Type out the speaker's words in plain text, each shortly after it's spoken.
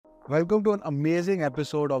Welcome to an amazing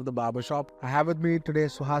episode of The Barbershop. I have with me today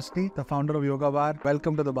Suhasini, the founder of Yoga Bar.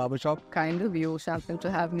 Welcome to The Barbershop. Kind of you, Shantanu, to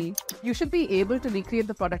have me. You should be able to recreate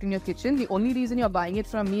the product in your kitchen. The only reason you're buying it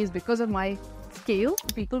from me is because of my scale.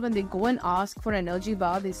 People, when they go and ask for an energy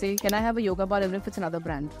bar, they say, can I have a yoga bar even if it's another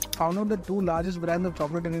brand? Found out the two largest brands of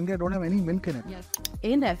chocolate in India don't have any milk in it. Yes.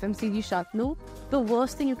 In FMCG, Shantanu, the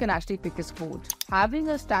worst thing you can actually pick is food. Having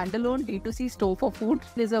a standalone D2C store for food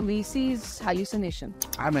is a VC's hallucination.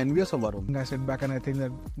 I'm envious of Varun. I sit back and I think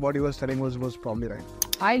that what he was telling was probably right.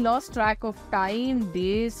 I lost track of time,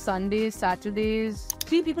 days, Sundays, Saturdays.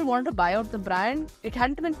 3 people wanted to buy out the brand. It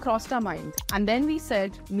hadn't even crossed our mind. And then we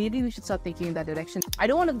said, maybe we should start thinking in that direction. I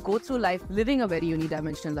don't want to go through life living a very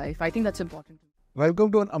unidimensional life. I think that's important.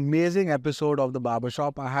 Welcome to an amazing episode of The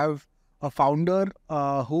Barbershop. I have a founder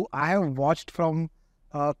who I have watched from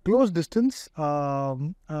close distance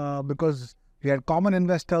because we had common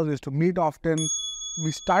investors. We used to meet often.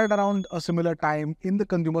 We started around a similar time in the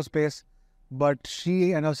consumer space, but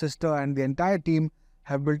she and her sister and the entire team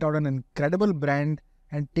have built out an incredible brand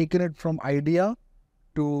and taken it from idea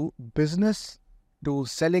to business to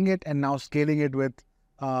selling it and now scaling it with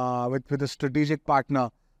a strategic partner,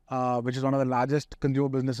 which is one of the largest consumer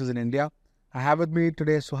businesses in India. I have with me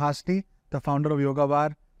today Suhasini, the founder of Yoga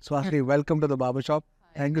Bar. Suhasini, welcome to The Barbershop.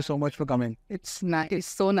 Thank you so much for coming. It's nice. It's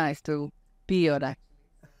so nice to be here, actually.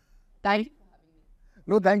 Thank you.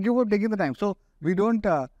 No, thank you for taking the time. So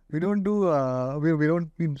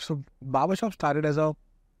so Barbershop started as so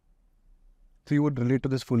you would relate to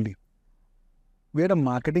this fully. We had a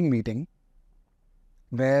marketing meeting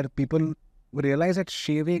where people realized that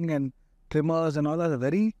shaving and trimmers and all are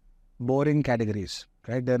very boring categories,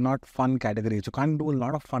 right? They're not fun categories. You can't do a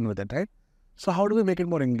lot of fun with it, right? So how do we make it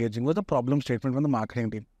more engaging? Was the problem statement from the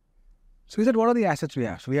marketing team. So we said, what are the assets we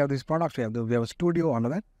have? So we have these products, we have a studio, all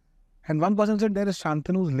of that. And one person said there is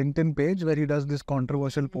Shantanu's LinkedIn page where he does this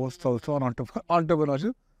controversial posts also on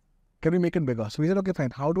entrepreneurship. Can we make it bigger? So we said, okay, fine.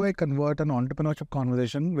 How do I convert an entrepreneurship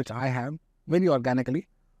conversation, which I have very organically,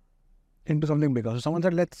 into something bigger? So someone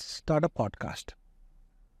said, let's start a podcast.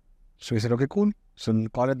 So we said, okay, cool. So we'll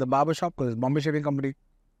call it The Barbershop because it's Bombay Shaving Company.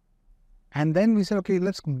 And then we said, okay,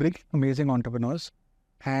 let's bring amazing entrepreneurs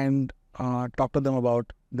and talk to them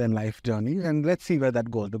about their life journey. And let's see where that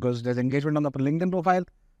goes because there's engagement on the LinkedIn profile.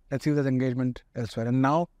 Let's see if there's engagement elsewhere. And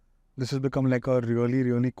now this has become like a really,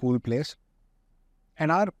 really cool place.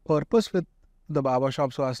 And our purpose with The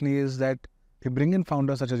Barbershop, Suhasini, is that we bring in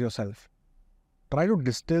founders such as yourself. Try to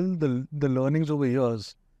distill the learnings over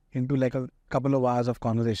years into like a couple of hours of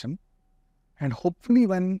conversation. And hopefully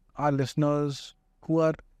when our listeners who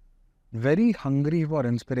are very hungry for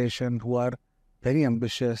inspiration, who are very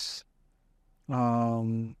ambitious,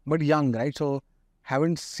 but young, right? So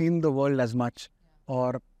haven't seen the world as much,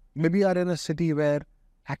 or maybe are in a city where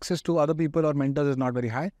access to other people or mentors is not very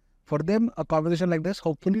high. For them, a conversation like this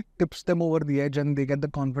hopefully tips them over the edge and they get the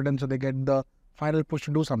confidence or they get the final push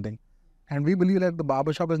to do something. And we believe that the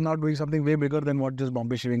Barbershop is now doing something way bigger than what just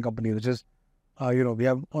Bombay Shaving Company, which is, we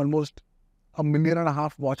have almost 1.5 million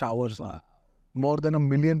watch hours. More than 1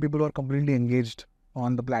 million people who are completely engaged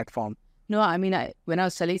on the platform. No, I mean, when I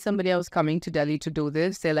was telling somebody I was coming to Delhi to do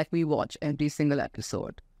this, they're like, we watch every single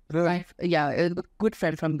episode. Really? Yeah, a good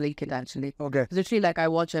friend from Blinkit, actually. Okay. Literally, like, I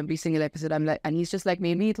watch every single episode. I'm like, and he's just like,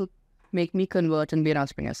 maybe it'll make me convert and be an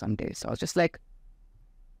entrepreneur someday. So I was just like,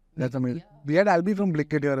 that's amazing. Yeah. We had Albi from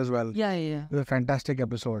Blinkit here as well. Yeah. It was a fantastic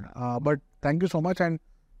episode. But thank you so much. And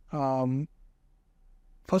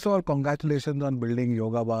first of all, congratulations on building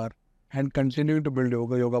Yoga Bar and continuing to build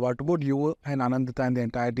Yoga Bar to both you and Anandita and the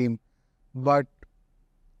entire team. But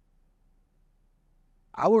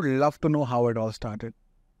I would love to know how it all started.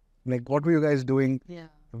 Like, what were you guys doing? Yeah.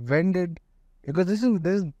 Because this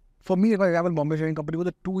is for me, if I have a Bombay Shaving Company, it was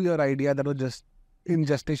a 2-year idea that was just in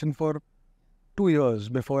gestation for 2 years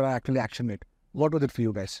before I actually actioned it. What was it for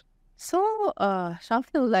you guys? So,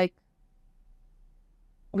 Shantanu, like,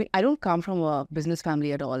 I don't come from a business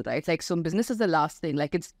family at all, right? Like, so business is the last thing.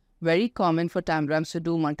 Like, it's very common for Tamrams to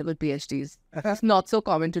do multiple PhDs. It's not so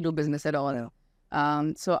common to do business at all. Yeah.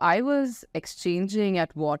 So I was exchanging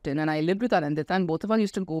at Wharton and I lived with Anandita and both of us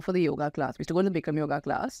used to go for the yoga class. We used to go to the Bikram yoga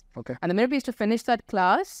class. Okay. And the minute we used to finish that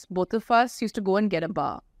class, both of us used to go and get a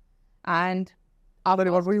bar. And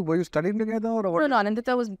Sorry, what were you studying together or what? No,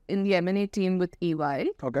 Anandita was in the M&A team with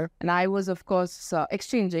EY. Okay. And I was, of course,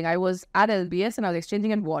 exchanging. I was at LBS and I was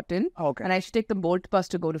exchanging at Wharton. Okay. And I used to take the Bolt bus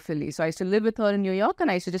to go to Philly. So I used to live with her in New York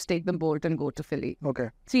and I used to just take the Bolt and go to Philly. Okay.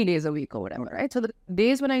 3 days a week or whatever, right? So the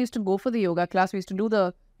days when I used to go for the yoga class, we used to do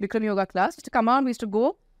the Bikram yoga class. We used to come out, we used to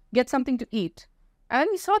go get something to eat. And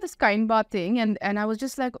we saw this kind bar thing, and I was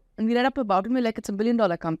just like, and we read up about it, and we're like, it's $1 billion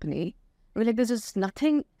company. We're like, there's just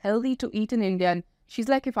nothing healthy to eat in India. And she's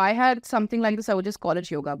like, if I had something like this, I would just call it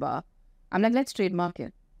yoga bar. I'm like, let's trademark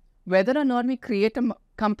it. Whether or not we create a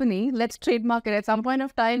company, let's trademark it. At some point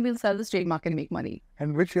of time, we'll sell this trademark and make money.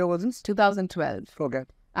 And which year was this? 2012. Okay.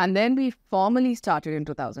 And then we formally started in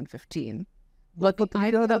 2015. But there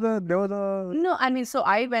was a... No, I mean, so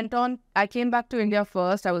I came back to India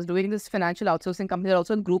first. I was doing this financial outsourcing company that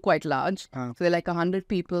also grew quite large. So they're like 100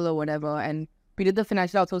 people or whatever. And we did the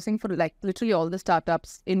financial outsourcing for like literally all the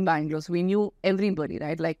startups in Bangalore. So we knew everybody,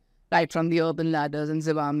 right? Like right from the Urban Ladders and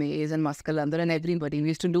Zivames and Muskalandar and everybody. We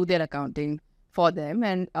used to do their accounting for them.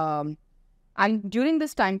 And during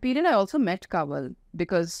this time period, I also met Kanwal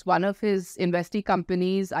because one of his investee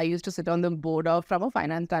companies I used to sit on the board of from a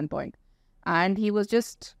finance standpoint. And I was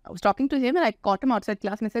talking to him and I caught him outside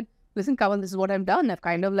class and I said, listen, Kanwal, this is what I've done. I've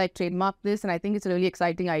kind of like trademarked this and I think it's a really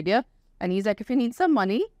exciting idea. And he's like, if you need some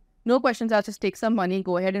money, no questions asked, just take some money,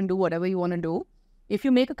 go ahead and do whatever you want to do. If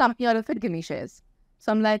you make a company out of it, give me shares.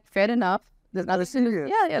 So I'm like, fair enough. There's nothing.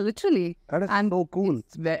 Yeah, literally. That is so cool.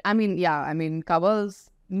 Kanwal's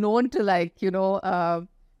known to like, do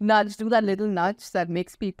that little nudge that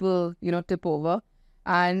makes people, tip over.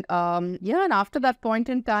 And and after that point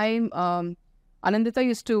in time, Anandita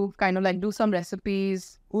used to kind of like do some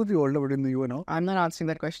recipes. Who's the older between you and her? I'm not answering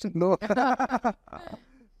that question. No.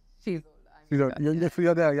 She's old.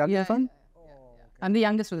 You're the youngest son? Yeah. I'm the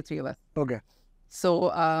youngest of the three of us. Okay. So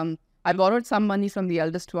I borrowed some money from the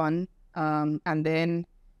eldest one and then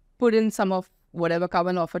put in some of whatever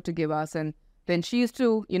Kanwal offered to give us. And then she used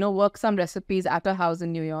to, work some recipes at her house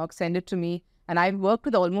in New York, send it to me. And I've worked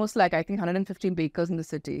with almost like, I think, 150 bakers in the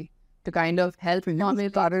city to kind of help. So you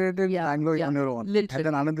started it in Bangalore on your own. Literally.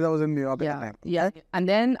 And then Anandita was in New York at the time. Yeah. And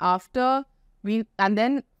then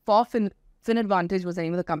for FinAdvantage was the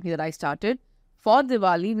name of the company that I started. For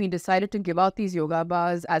Diwali, we decided to give out these yoga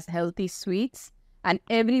bars as healthy sweets. And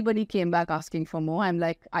everybody came back asking for more. I'm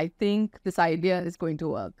like, I think this idea is going to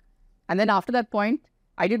work. And then after that point,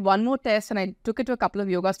 I did one more test and I took it to a couple of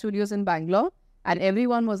yoga studios in Bangalore. And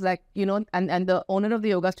everyone was like, and the owner of the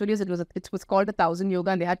yoga studios, it was called 1,000 Yoga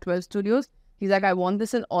and they had 12 studios. He's like, I want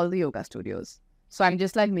this in all the yoga studios. So I'm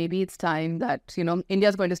just like, maybe it's time that,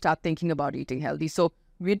 India's going to start thinking about eating healthy. So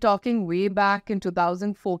we're talking way back in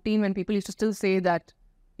 2014 when people used to still say that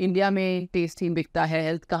India mein tasty bikta hai,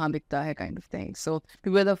 health kahan bikta hai kind of thing. So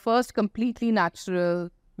we were the first completely natural,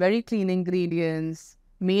 very clean ingredients,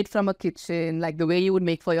 made from a kitchen, like the way you would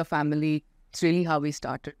make for your family. It's really how we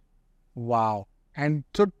started. Wow. And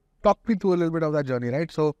so talk me through a little bit of that journey,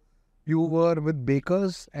 right? So you were with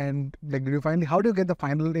bakers and like, how do you get the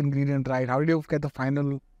final ingredient right? How did you get the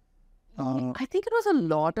final... I think it was a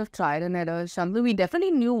lot of trial and error, Chandlu. We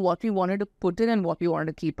definitely knew what we wanted to put in and what we wanted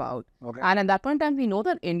to keep out. Okay. And at that point in time, we know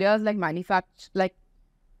that India is like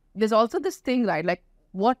there's also this thing, right? Like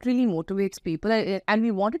what really motivates people. And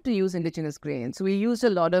we wanted to use indigenous grains. So we used a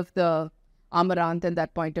lot of the amaranth at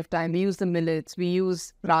that point of time. We used the millets. We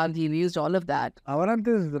used ragi. We used all of that. Amaranth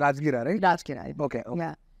is Rajgira, right? Rajgira. Okay.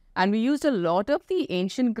 Yeah. And we used a lot of the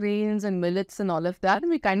ancient grains and millets and all of that.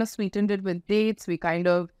 And we kind of sweetened it with dates. We kind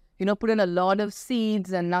of, put in a lot of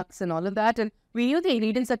seeds and nuts and all of that. And we knew the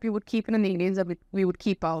ingredients that we would keep in and the ingredients that we would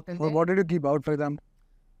keep out. Well, what did you keep out, for example?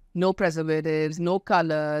 No preservatives, no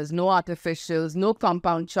colors, no artificials, no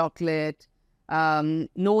compound chocolate,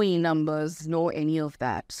 no E numbers, no any of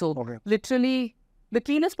that. So literally the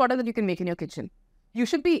cleanest product that you can make in your kitchen. You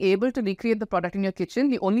should be able to recreate the product in your kitchen.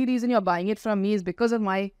 The only reason you're buying it from me is because of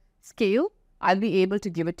my scale. I'll be able to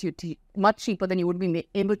give it to you much cheaper than you would be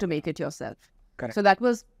able to make it yourself. Correct. So that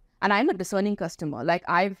was, and I'm a discerning customer. Like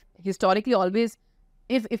I've historically always,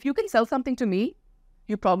 if you can sell something to me,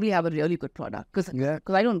 you probably have a really good product because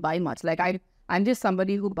I don't buy much. Like I'm just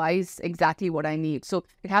somebody who buys exactly what I need. So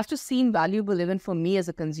it has to seem valuable even for me as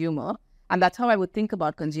a consumer. And that's how I would think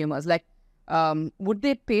about consumers. Like, would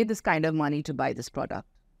they pay this kind of money to buy this product?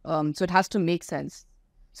 So it has to make sense.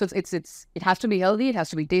 So it has to be healthy, it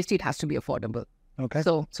has to be tasty, it has to be affordable. Okay.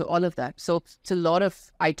 So all of that. So it's a lot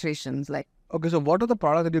of iterations. Like. Okay, so what are the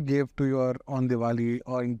products that you gave to your on Diwali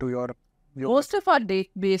or into your most of our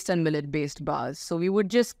date-based and millet-based bars. So we would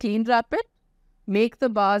just clean wrap it, make the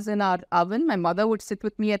bars in our oven. My mother would sit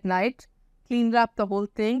with me at night, clean wrap the whole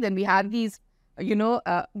thing. Then we had these,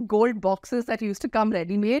 gold boxes that used to come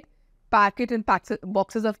ready-made, pack it in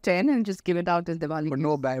boxes of 10 and just give it out as Diwali. But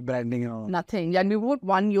no branding and all. Nothing. And we put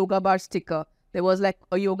one yoga bar sticker. There was like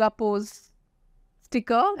a yoga pose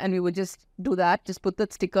sticker and we would just do that. Just put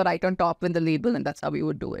that sticker right on top with the label and that's how we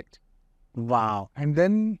would do it. Wow. And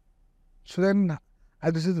then,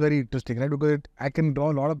 And this is very interesting, right? Because I can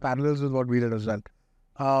draw a lot of parallels with what we did as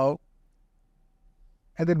well.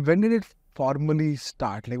 And then when did it formally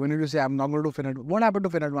start? Like when did you say, I'm not going to do FinAdvantage? What happened to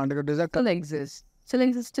FinAdvantage? Or does that Still exists. Still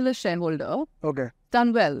exists, still a shareholder. Okay.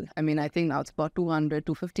 Done well. I mean, I think now it's about 200,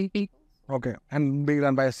 250 people. Okay. And being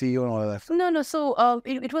run by a CEO and all of that. No. So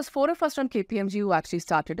it was 4 of us from KPMG who actually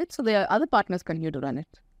started it. So the other partners continue to run it.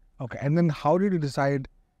 Okay. And then how did you decide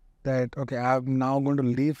that, okay, I'm now going to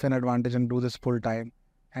leave FinAdvantage and do this full time?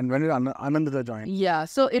 And when did Anandita join? Yeah.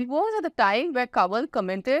 So it was at the time where Kanwal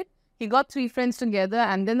commented, he got 3 friends together,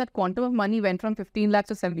 and then that quantum of money went from 15 lakhs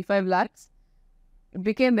to 75 lakhs. It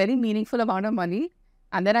became a very meaningful amount of money.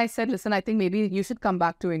 And then I said, listen, I think maybe you should come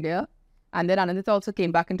back to India. And then Anandita also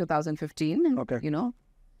came back in 2015. Okay. You know.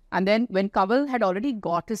 And then when Kanwal had already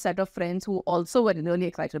got a set of friends who also were really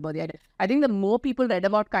excited about the idea, I think the more people read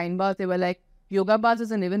about Kind Bars, they were like, Yoga Bars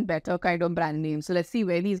is an even better kind of brand name. So let's see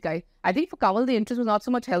where these guys... I think for Kanwal, the interest was not so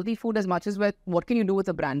much healthy food as much as what can you do with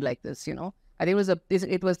a brand like this, you know? I think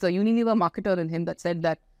it was the Unilever marketer in him that said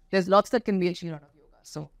that there's lots that can be achieved out of yoga.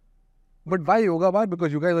 So, but why Yoga Bar?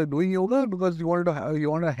 Because you guys are doing yoga? Because you wanted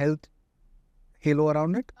a health halo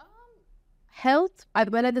around it? Health,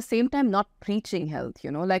 well, at the same time, not preaching health,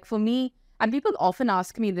 you know? Like for me, and people often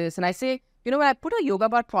ask me this, and I say, you know, when I put a Yoga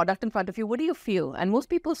Bar product in front of you, what do you feel? And most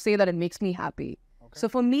people say that it makes me happy. Okay. So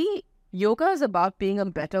for me, yoga is about being a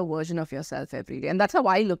better version of yourself every day. And that's how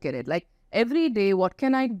I look at it. Like every day, what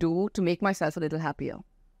can I do to make myself a little happier?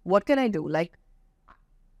 What can I do? Like,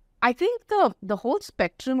 I think the whole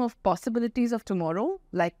spectrum of possibilities of tomorrow,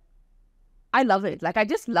 like, I love it. Like, I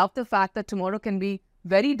just love the fact that tomorrow can be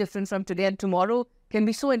very different from today, and tomorrow can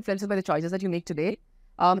be so influenced by the choices that you make today.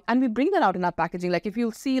 And we bring that out in our packaging. Like, if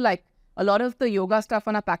you see, like, a lot of the yoga stuff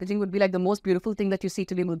on our packaging would be like the most beautiful thing that you see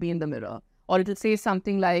today will be in the mirror. Or it'll say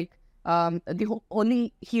something like, the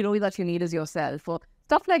only hero that you need is yourself, or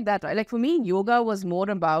stuff like that, right? Like for me, yoga was more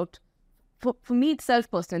about, for me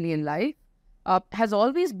itself personally in life, has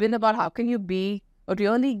always been about how can you be a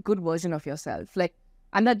really good version of yourself. Like,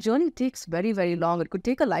 and that journey takes very, very long. It could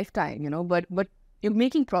take a lifetime, you know, but you're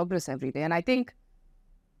making progress every day. And I think,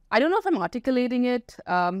 I don't know if I'm articulating it,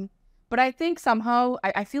 but I think somehow,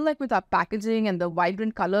 I feel like with our packaging and the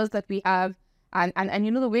vibrant colors that we have, and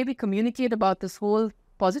you know, the way we communicate about this whole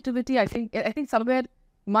positivity, I think somewhere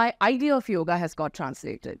my idea of yoga has got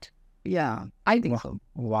translated. Yeah, I think so.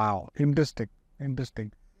 Wow. Interesting. Yeah.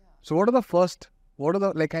 So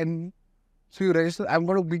so you register, I'm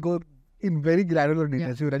going to go in very granular details.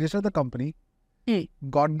 Yeah. So you registered the company,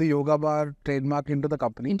 got the Yoga Bar trademark into the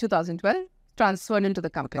company. In 2012, transferred into the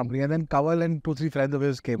company. And then Kanwal and 2-3 friends of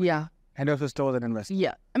his came. Yeah. And your sister was an investor.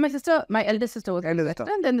 Yeah. And my eldest sister was an investor.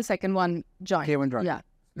 And then the second one joined. Came and joined. Yeah.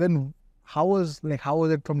 Then how was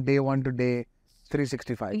it from day 1 to day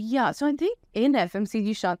 365? Yeah. So I think in FMCG,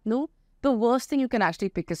 Shantanu, the worst thing you can actually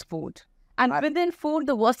pick is food. And within food,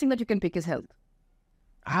 the worst thing that you can pick is health.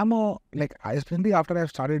 Especially after I've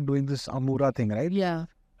started doing this Amura thing, right? Yeah.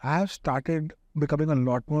 I have started becoming a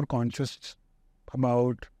lot more conscious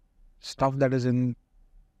about stuff that is in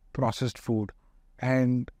processed food.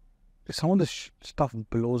 And some of the stuff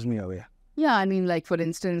blows me away. Yeah, I mean, like, for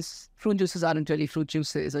instance, fruit juices aren't really fruit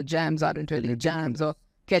juices, or jams aren't really jams, or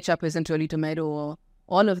ketchup isn't really tomato, or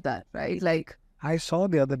all of that, right? Like, I saw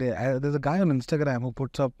the other day, there's a guy on Instagram who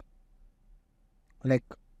puts up, like,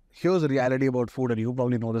 here's the reality about food, and you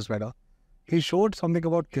probably know this better. He showed something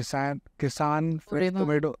about Kisan fresh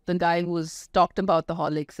tomato. The guy who's talked about the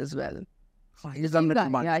Horlicks as well. He's done a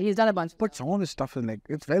bunch. Yeah, he's done a bunch. But some of his stuff is like,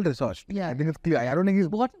 it's well researched. Yeah. I think it's clear. I don't think he's...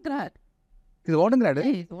 Water grad. He's a water grad, eh?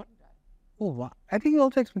 Yeah, he's a water grad. Oh, wow. I think he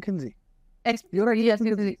also ex-McKinsey. You're right, yes,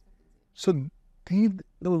 McKinsey. So, the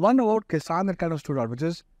one about Kisan that kind of stood out, which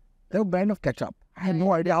is, they're a brand of ketchup. I had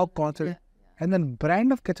no idea how constant. Yeah. And then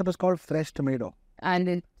brand of ketchup is called fresh tomato. And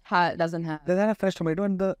it doesn't have... Doesn't have fresh tomato,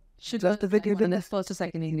 and the justification is first or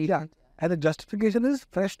second ingredient. Yeah. And the justification is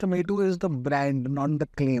fresh tomato is the brand, not the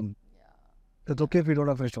claim. It's okay if we don't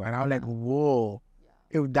have fresh tomato. And I'm like, whoa.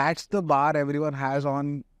 Yeah. If that's the bar everyone has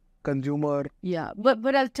on consumer. Yeah.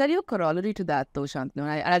 But I'll tell you a corollary to that though, Shantanu.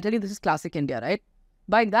 And I'll tell you this is classic India, right?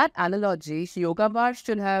 By that analogy, Yoga Bar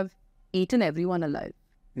should have eaten everyone alive.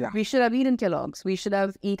 Yeah. We should have eaten Kellogg's. We should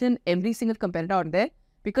have eaten every single competitor out there,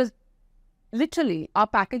 because literally our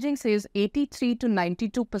packaging says 83 to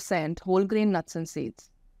 92% whole grain nuts and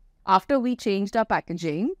seeds. After we changed our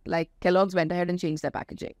packaging, like Kellogg's went ahead and changed their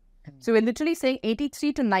packaging. So we're literally saying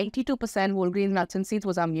 83 to 92% whole grain nuts and seeds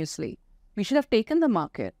was our muesli. We should have taken the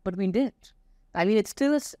market, but we didn't. I mean, it's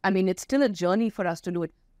still a journey for us to do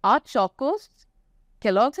it. Our chocos,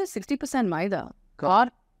 Kellogg's is 60% maida.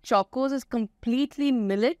 Our chocos is completely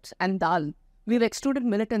millet and dal. We've excluded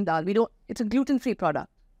millet and dal. It's a gluten-free product.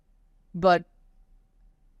 But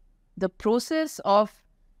the process of,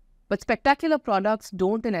 but spectacular products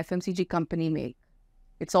don't an FMCG company make.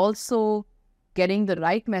 It's also getting the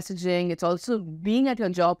right messaging. It's also being at your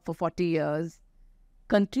job for 40 years,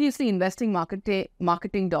 continuously investing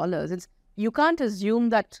marketing dollars. You can't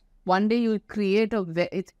assume that one day you'll create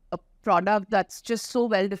a product that's just so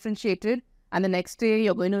well differentiated and the next day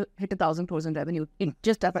you're going to hit 1,000 crores in revenue. It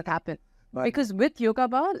just doesn't happen. Right. Because with Yoga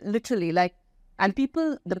Bar, literally, and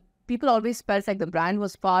people always felt like the brand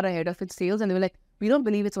was far ahead of its sales, and they were like, we don't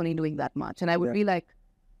believe it's only doing that much. And I would be like,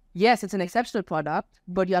 yes, it's an exceptional product,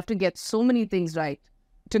 but you have to get so many things right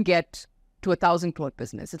to get to 1,000 crore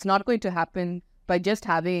business. It's not going to happen by just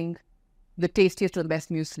having the tastiest or the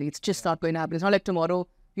best muesli. It's just not going to happen. It's not like tomorrow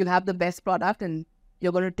you'll have the best product and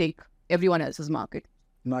you're going to take everyone else's market.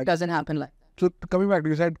 No, it doesn't happen like that. So coming back,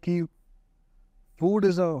 you said food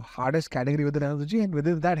is the hardest category within FMCG, and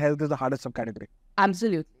within that, health is the hardest subcategory.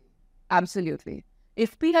 Absolutely.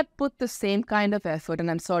 If we had put the same kind of effort,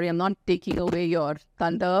 and I'm sorry, I'm not taking away your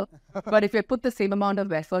thunder, but if we had put the same amount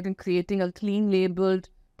of effort in creating a clean labeled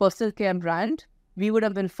personal care brand, we would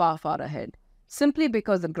have been far, far ahead. Simply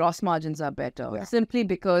because the gross margins are better. Yeah. Simply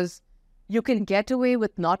because you can get away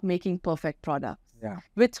with not making perfect products. Yeah.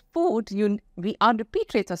 With food, our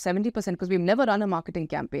repeat rates are 70% because we've never run a marketing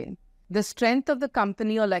campaign. The strength of the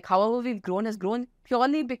company, or however we've grown, has grown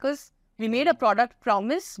purely because we made a product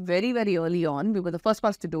promise very, very early on. We were the first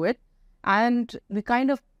ones to do it. And we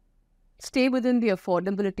kind of stay within the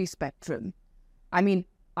affordability spectrum. I mean,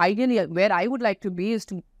 ideally, where I would like to be is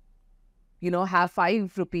to, have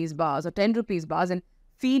 5 rupees bars or 10 rupees bars and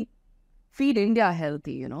feed India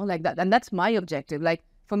healthy, like that. And that's my objective.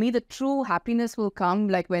 For me, the true happiness will come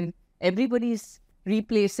when everybody's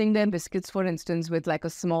replacing their biscuits, for instance, with a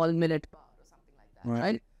small millet bar or something like that,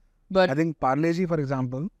 right? But I think Parle-G, for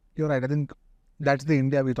example, you're right. I think that's the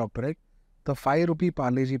India we talked to, right? The 5 rupee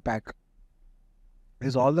Parle-G pack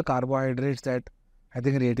is all the carbohydrates that I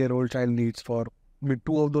think an 8-year-old child needs with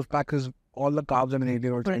 2 of those packs is all the carbs an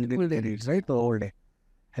 8-year-old child needs, right? The whole day.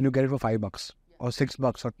 And you get it for $5 or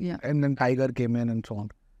 $6 and then Tiger came in and so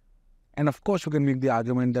on. And of course, you can make the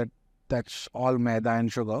argument that that's all maida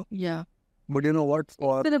and sugar. Yeah. But you know what? It's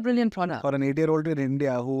still a brilliant product. For an 8-year-old in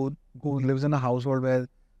India who lives in a household where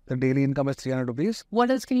the daily income is 300 rupees.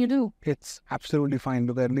 What else can you do? It's absolutely fine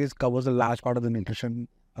because at least covers a large part of the nutrition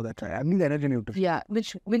of that child. I mean, the energy nutrition. Yeah,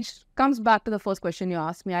 which comes back to the first question you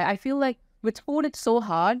asked me. I feel like with food, it's so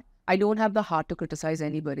hard. I don't have the heart to criticize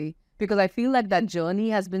anybody because I feel like that journey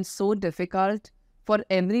has been so difficult for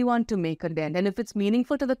everyone to make a dent. And if it's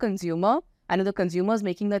meaningful to the consumer, and if the consumer is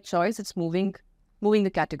making that choice, it's moving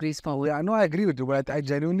the categories forward. Yeah, I agree with you. But I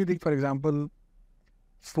genuinely think, for example,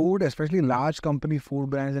 food, especially large company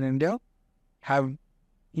food brands in India, have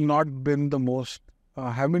not been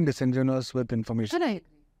have been disingenuous with information. That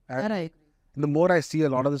I agree. The more I see a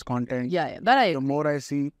lot of this content, the more I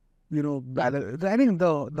see, balance. I think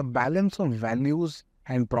the balance of values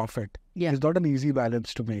and profit is not an easy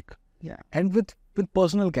balance to make. Yeah. And with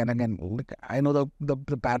personal care, again, I know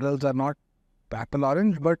the parallels are not apple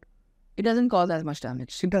orange, but it doesn't cause as much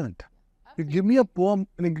damage. It doesn't. You give me a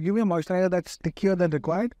moisturizer that's stickier than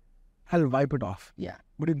required, I'll wipe it off. Yeah.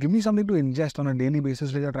 But you give me something to ingest on a daily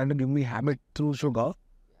basis where you're trying to give me habit through sugar,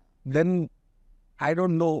 then I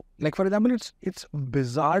don't know. For example, it's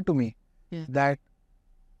bizarre to me that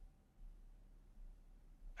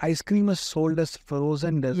ice cream is sold as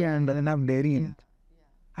frozen dessert and doesn't have dairy in it.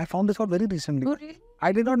 I found this out very recently. Oh, really?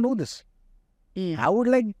 I did not know this. I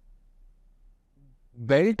would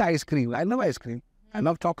belt ice cream. I love ice cream. I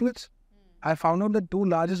love chocolates. I found out the 2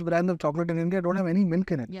 largest brands of chocolate in India don't have any milk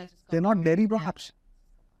in it. Yes, they're not dairy products.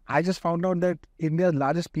 I just found out that India's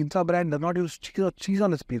largest pizza brand does not use cheese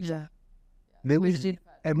on its pizza. Yeah. They use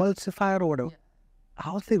emulsifier or whatever.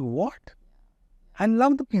 I was like, what? I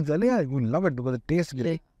love the pizza. I love it because it tastes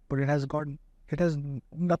great. But it has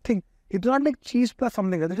nothing. It's not like cheese plus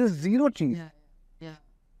something. It's just zero cheese.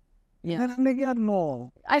 Yeah. And I'm like,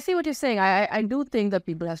 no. I see what you're saying. I do think that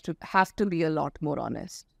people have to be a lot more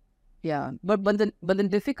honest. Yeah. But the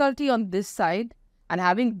difficulty on this side, and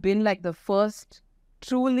having been the first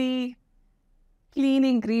truly clean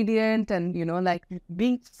ingredient and,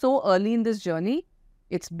 being so early in this journey,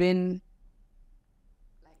 it's been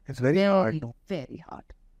very hard. Very hard.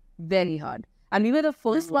 Very hard. And we were the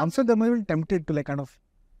first ones. Also, they might be tempted to kind of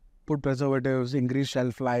put preservatives, increase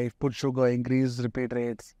shelf life, put sugar, increase repeat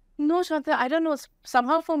rates. No, Shraddha, I don't know.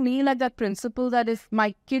 Somehow for me, that principle that if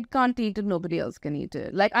my kid can't eat it, nobody else can eat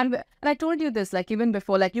it. And I told you this, even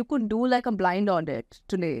before, you could do a blind audit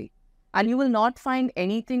today And you will not find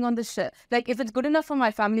anything on the shelf. Like, if it's good enough for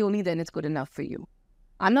my family only, then it's good enough for you.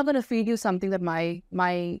 I'm not going to feed you something that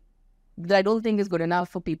that I don't think is good enough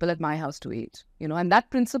for people at my house to eat, you know. And that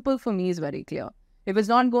principle for me is very clear. If it's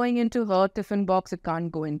not going into her tiffin box, it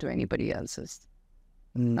can't go into anybody else's.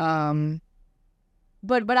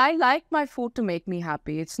 But I like my food to make me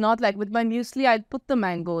happy. It's not like with my muesli, I'll put the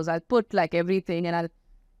mangoes, I'll put like everything, and I'll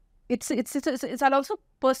also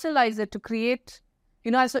personalize it to create,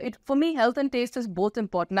 you know. So for me, health and taste is both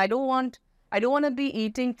important. I don't want to be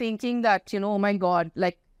eating thinking that, you know, oh my God,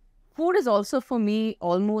 like food is also for me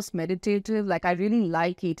almost meditative. Like I really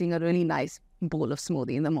like eating a really nice bowl of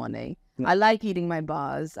smoothie in the morning. I like eating my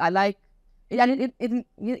bars. I like, and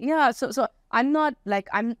So I'm not like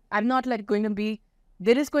going to be.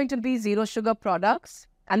 There is going to be zero sugar products,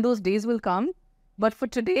 and those days will come. But for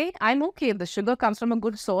today, I'm okay. If the sugar comes from a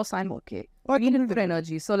good source, I'm okay. We need it for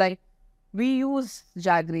energy. So like, we use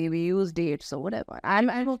jaggery, we use dates or whatever. I'm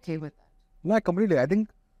okay with that. No, completely. I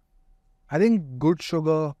think good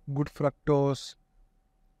sugar, good fructose,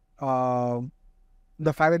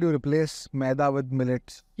 the fact that you replace maida with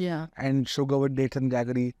millets, and sugar with dates and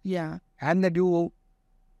jaggery, and that you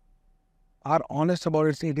are honest about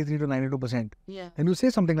its 83 to 92%. And you say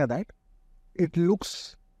something like that, it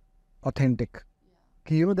looks authentic.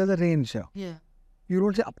 You know, there's a range here. You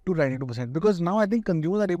don't say up to 92%, because now I think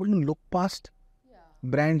consumers are able to look past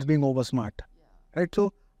brands being over smart. Right?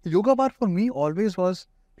 So Yoga Bar for me always was,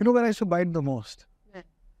 you know, where I used to buy it the most.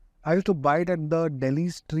 I used to buy it at the Delhi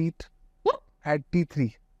street at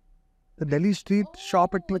T3. The Delhi street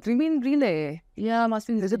shop at T3. You mean Relay? Yeah, must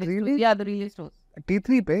be. Is it Relay? Yeah, the Relay stores.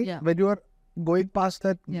 T3 pe, when you are going past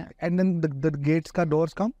that, and then the gates ka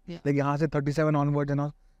doors come, like yahan se 37 onwards and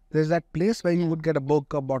all. There's that place where you would get a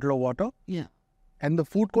book, a bottle of water, and the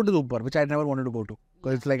food court is upar, which I never wanted to go to,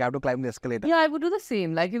 because it's like I have to climb the escalator. Yeah, I would do the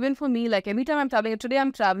same. Like even for me, like every time I'm traveling, today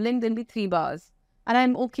I'm traveling, there'll be 3 bars, and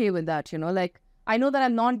I'm okay with that, you know. Like I know that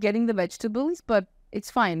I'm not getting the vegetables, but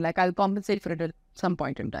it's fine. Like I'll compensate for it at some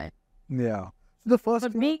point in time. Yeah. The first.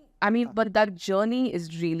 But me, I mean, but that journey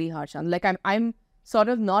is really hard, Shan. Like I'm sort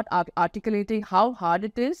of not articulating how hard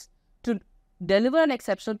it is to deliver an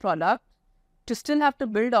exceptional product, to still have to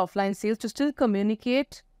build offline sales, to still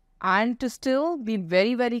communicate, and to still be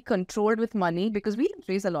very, very controlled with money, because we didn't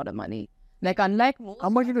raise a lot of money. Like unlike most. How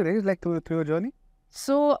much did you raise, like through your journey?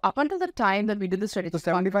 So up until the time that we did the strategy. So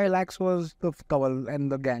 75 lakhs was the couple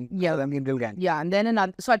and the gang. Yeah. The Indian gang. Yeah. And then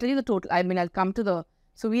another, so I'll tell you the total. I mean, I'll come to the,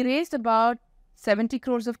 so we raised about 70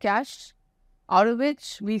 crores of cash, out of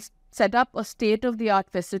which we set up a state-of-the-art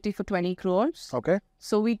facility for 20 crores. Okay.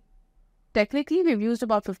 So we've used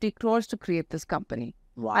about 50 crores to create this company.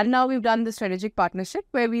 Wow. And now we've done the strategic partnership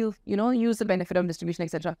where we'll, you know, use the benefit of distribution,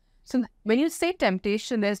 etc. So when you say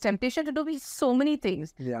temptation, there's temptation to do so many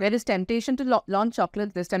things. There is temptation to launch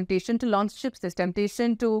chocolates. There's temptation to launch chips. There's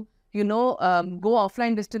temptation to, you know, go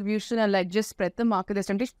offline distribution and like just spread the market. There's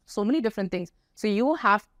temptation, so many different things. So you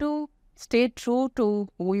have to stay true to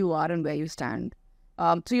who you are and where you stand.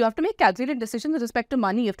 So you have to make calculated decisions with respect to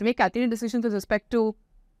money. You have to make calculated decisions with respect to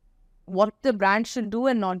what the brand should do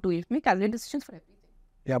and not do. You have to make calculated decisions for everything.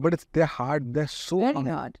 Yeah, but they're hard. They're so very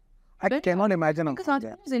hard. I cannot imagine. Because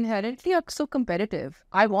entrepreneurs inherently are so competitive.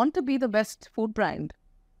 I want to be the best food brand,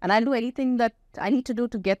 and I'll do anything that I need to do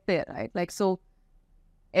to get there, right? Like, so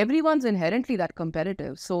everyone's inherently that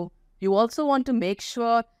competitive. So you also want to make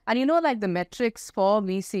sure, and you know, like the metrics for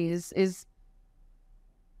VCs is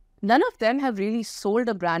none of them have really sold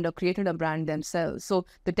a brand or created a brand themselves. So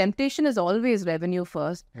the temptation is always revenue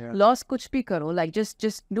first. Loss kuch bhi karo, like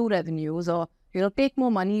just do revenues, or, you know, take more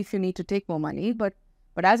money if you need to take more money. But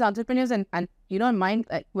as entrepreneurs, and you know, in mind,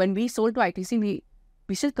 like when we sold to ITC,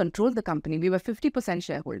 we still controlled the company. We were 50%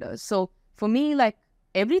 shareholders. So for me, like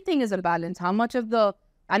everything is a balance. How much of the,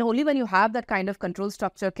 and only when you have that kind of control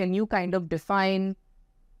structure can you kind of define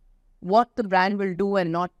what the brand will do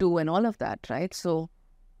and not do and all of that, right? So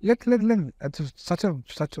it's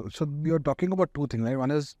so you're talking about two things, right?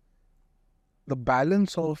 One is the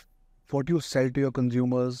balance of what you sell to your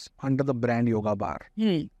consumers under the brand Yoga Bar,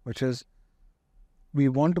 which is, we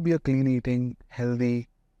want to be a clean eating, healthy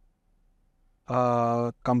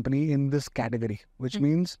company in this category, which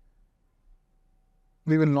means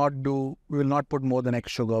we will not put more than X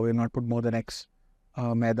sugar, we will not put more than X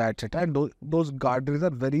maida, etc. And those guardrails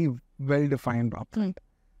are very well defined upfront.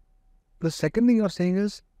 The second thing you're saying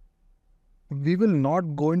is, we will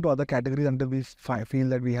not go into other categories until we feel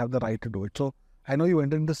that we have the right to do it. So I know you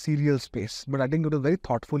entered in the cereal space, but I think it was very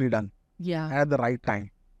thoughtfully done. Yeah. At the right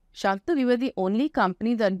time. Shanta, we were the only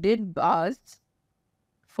company that did bars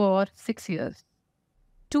for 6 years.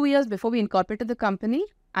 2 years before we incorporated the company,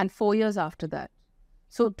 and 4 years after that.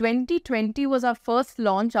 So 2020 was our first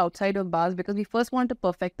launch outside of bars because we first wanted to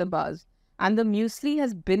perfect the bars. And the muesli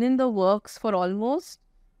has been in the works for almost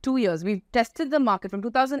 2 years. We've tested the market from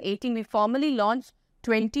 2018. We formally launched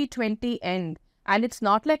 2020 end. And it's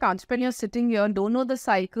not like entrepreneurs sitting here, don't know the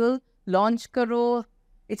cycle, launch karo.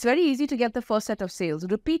 It's very easy to get the first set of sales.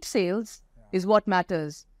 Repeat sales is what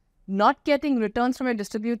matters. Not getting returns from your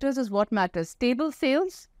distributors is what matters. Stable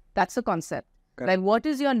sales, that's the concept. Like, what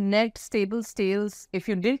is your net stable sales? If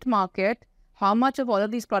you didn't market, how much of all of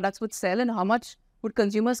these products would sell and how much would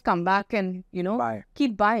consumers come back and,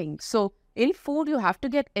 keep buying? So in food, you have to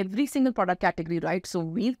get every single product category right. So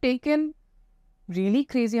we've taken really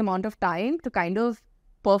crazy amount of time to kind of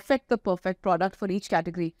perfect the perfect product for each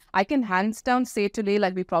category. I can hands down say today,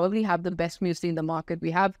 like, we probably have the best muesli in the market. We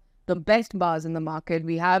have the best bars in the market.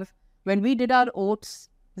 We have, when we did our oats,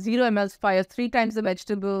 0 ml fire, 3 times the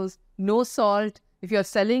vegetables, no salt. If you're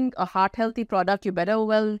selling a heart-healthy product, you better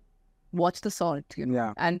watch the salt.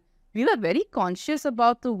 Yeah. And we were very conscious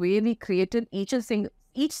about the way we created each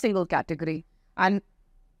single category. And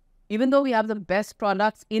even though we have the best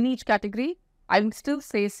products in each category, I would still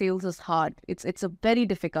say sales is hard. It's a very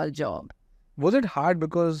difficult job. Was it hard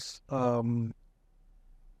because, and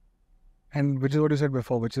which is what you said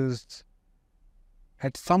before, which is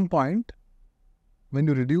at some point, when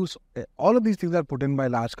you reduce, all of these things are put in by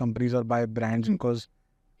large companies or by brands because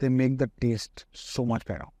they make the taste so much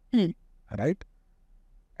better, right?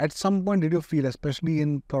 At some point, did you feel, especially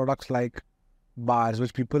in products like bars,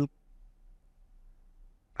 which people,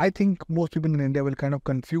 I think most people in India will kind of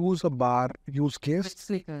confuse a bar use case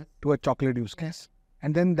to a chocolate use case.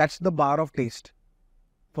 And then that's the bar of taste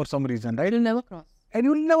for some reason, right? It'll never cross. And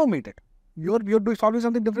you'll never meet it. You're doing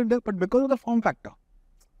something different there, but because of the form factor,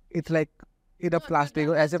 it's like, in a plastic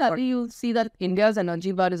or as if you'll see that India's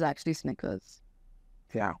energy bar is actually Snickers.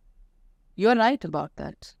 Yeah. You're right about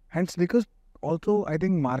that. And Snickers also, I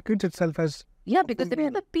think, markets itself as... Yeah, because they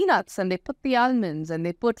put the peanuts and they put the almonds and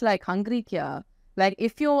they put like Hungry Kya. Like,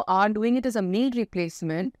 if you are doing it as a meal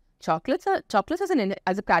replacement, chocolates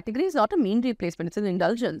as a category is not a meal replacement, it's an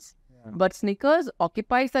indulgence. Yeah. But Snickers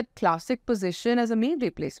occupies that classic position as a meal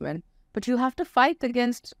replacement. But you have to fight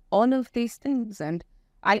against all of these things. And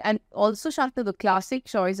also, Shantanu, the classic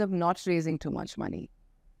choice of not raising too much money.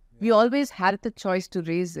 Yeah. We always had the choice to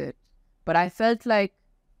raise it. But I felt like,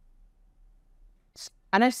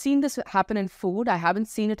 and I've seen this happen in food, I haven't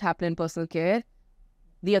seen it happen in personal care.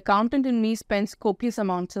 The accountant in me spends copious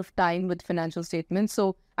amounts of time with financial statements.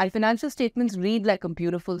 So our financial statements read like a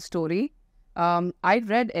beautiful story. I've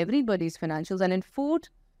read everybody's financials. And in food,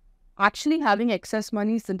 actually having excess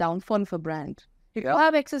money is the downfall of a brand. If you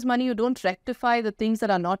have excess money, you don't rectify the things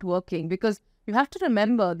that are not working, because you have to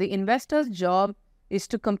remember the investor's job is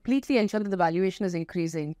to completely ensure that the valuation is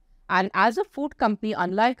increasing. And as a food company,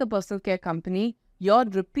 unlike a personal care company, your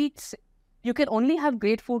repeats, you can only have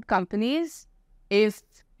great food companies if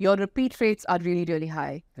your repeat rates are really, really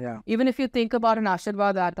high. Yeah. Even if you think about an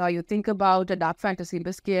Ashirwad Atta, you think about a Dark Fantasy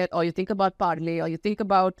biscuit, or you think about Parle, or you think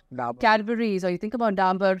about Cadbury's, or you think about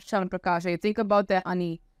Dabur, Chyawanprash, or you think about their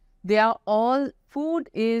honey. They are all, food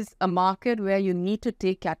is a market where you need to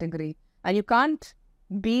take category. And you can't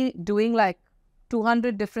be doing like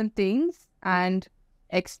 200 different things and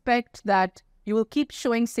expect that you will keep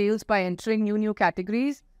showing sales by entering new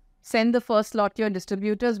categories, send the first lot to your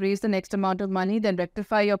distributors, raise the next amount of money, then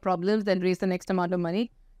rectify your problems, then raise the next amount of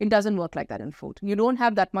money. It doesn't work like that in food. You don't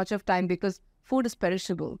have that much of time because food is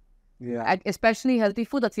perishable. Yeah. And especially healthy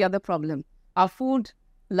food, that's the other problem. Our food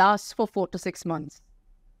lasts for 4 to 6 months.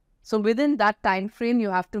 So within that time frame,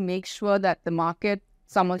 you have to make sure that the market,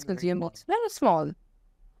 someone's consuming what's very small.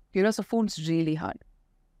 So food's really hard.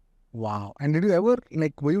 Wow. And did you ever,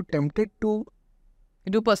 were you tempted to...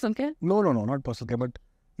 You do personal care? No, not personal care, but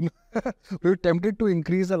were you tempted to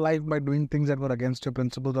increase the life by doing things that were against your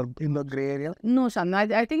principles or in the grey area? No, Shan.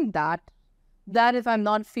 I think that if I'm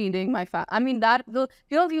not feeding my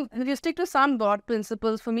if you stick to some broad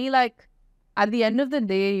principles, for me, at the end of the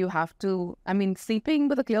day, you have to, sleeping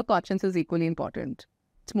with a clear conscience is equally important.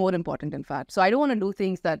 It's more important, in fact. So I don't want to do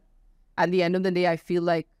things that at the end of the day, I feel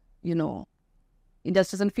like, it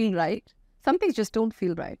just doesn't feel right. Some things just don't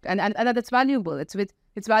feel right. And that's valuable.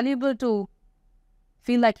 It's valuable to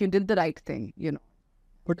feel like you did the right thing,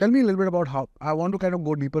 But tell me a little bit about how, I want to kind of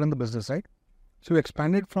go deeper in the business, right? So you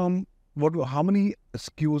expanded from, how many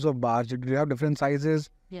SKUs of bars? Did you have different sizes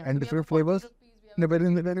and different flavors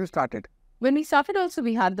when you started? When we started also,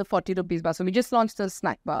 we had the 40 rupees bar. So we just launched the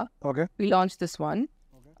snack bar. Okay. We launched this one.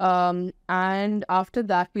 And after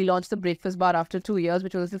that, we launched the breakfast bar after 2 years,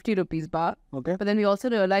 which was a 50 rupees bar. Okay. But then we also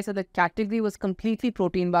realized that the category was completely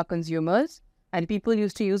protein bar consumers and people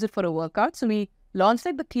used to use it for a workout. So we launched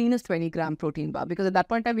like the cleanest 20-gram protein bar because at that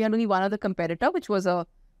point in time, we had only one other competitor, which was a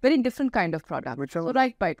very different kind of product. Which so was?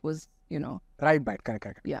 Right Bite was, Right Bite,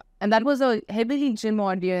 correct. Yeah. And that was a heavily gym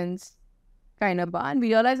audience kind of bar. And we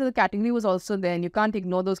realized that the category was also there and you can't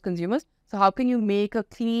ignore those consumers. So how can you make a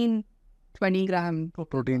clean 20-gram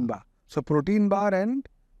protein bar? So protein bar and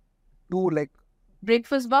two like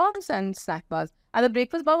breakfast bars and snack bars. And the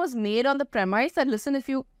breakfast bar was made on the premise that, listen, if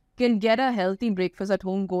you can get a healthy breakfast at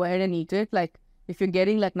home, go ahead and eat it. Like if you're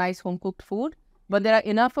getting like nice home cooked food. But there are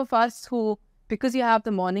enough of us who, because you have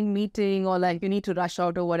the morning meeting or like you need to rush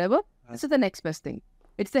out or whatever, this is the next best thing.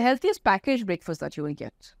 It's the healthiest packaged breakfast that you will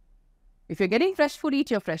get. If you're getting fresh food,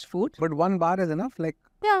 eat your fresh food. But one bar is enough? Like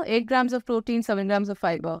 8 grams of protein, 7 grams of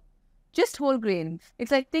fiber. Just whole grain.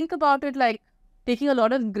 It's like, think about it like taking a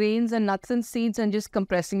lot of grains and nuts and seeds and just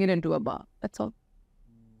compressing it into a bar. That's all.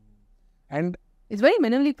 And it's very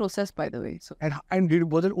minimally processed, by the way. So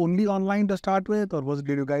was it only online to start with, or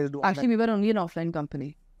did you guys do? Actually, we were only an offline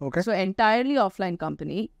company. Okay. So entirely offline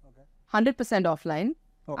company, 100% offline.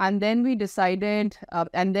 Okay. And then we decided,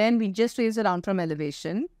 and then we just raised a round from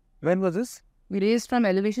Elevation. When was this? We raised from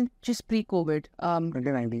Elevation just pre-COVID,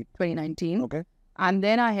 2019. Okay. And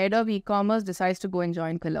then our head of e-commerce decides to go and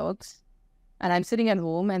join Kellogg's. And I'm sitting at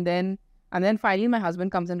home, and then finally my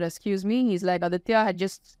husband comes and rescues me. He's like, Aditya had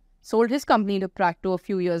just sold his company to Practo a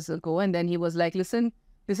few years ago. And then he was like, listen,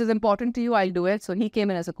 this is important to you. I'll do it. So he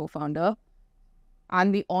came in as a co-founder.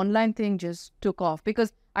 And the online thing just took off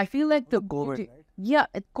because I feel like the COVID, right? Yeah,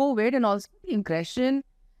 COVID and also the aggression.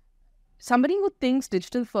 Somebody who thinks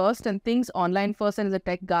digital first and thinks online first and is a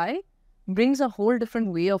tech guy brings a whole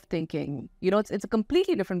different way of thinking. It's a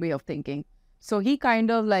completely different way of thinking. So he kind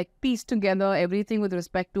of like pieced together everything with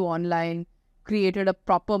respect to online, created a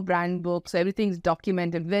proper brand book. So everything's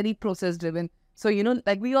documented, very process driven. So,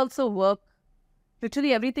 like we also work,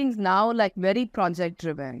 literally everything's now like very project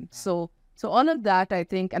driven. So all of that, I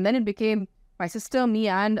think, and then it became my sister, me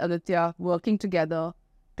and Aditya working together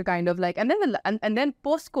to kind of like, and then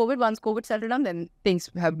post-COVID, once COVID settled down, then things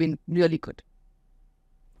have been really good.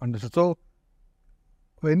 Understood. So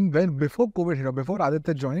when before COVID hit, or before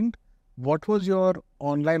Aditya joined, what was your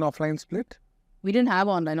online-offline split? We didn't have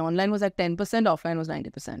online. Online was at 10%, offline was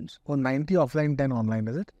 90%. Oh, 90 offline, 10 online,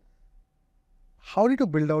 is it? How did you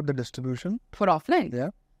build out the distribution? For offline? Yeah.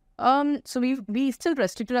 So we still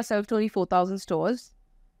restricted ourselves to only 4,000 stores.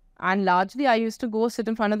 And largely, I used to go sit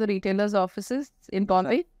in front of the retailers' offices in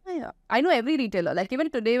Bombay. Yeah. I know every retailer. Like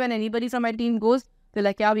even today, when anybody from my team goes, they're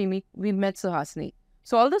like, yeah, we met Suhasini.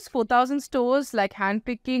 So all those 4,000 stores, like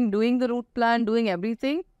handpicking, doing the route plan, doing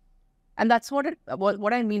everything. And that's what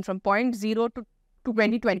I mean from 0 to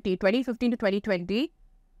 2020, 2015 to 2020.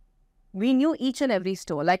 We knew each and every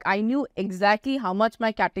store. Like I knew exactly how much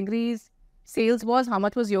my categories sales was, how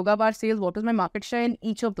much was yoga bar sales, what was my market share in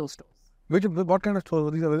each of those stores. What kind of stores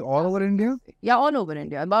were these? All over India? Yeah, all over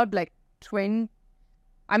India. About like 20,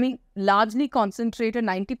 largely concentrated,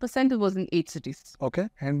 90% it was in 8 cities. Okay.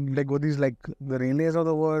 And like were these like the Rainlays of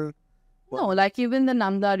the world? No, like even the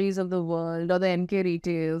Namdaris of the world or the MK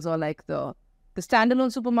Retails or like the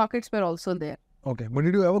standalone supermarkets were also there. Okay. But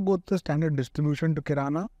did you ever go to the standard distribution to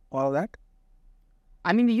Kirana, all of that?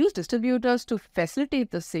 We used distributors to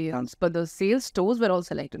facilitate the sales, but the sales stores were all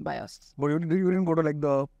selected by us. But you didn't go to like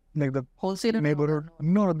the wholesale neighborhood?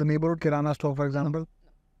 No, the neighborhood Kirana store, for example.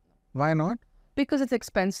 Why not? Because it's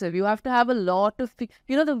expensive. You have to have a lot of... the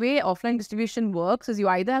way offline distribution works is you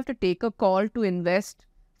either have to take a call to invest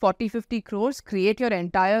 40-50 crores, create your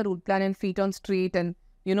entire route plan and feet on street and,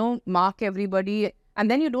 mark everybody. And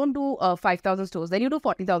then you don't do 5,000 stores. Then you do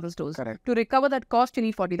 40,000 stores. Correct. To recover that cost, you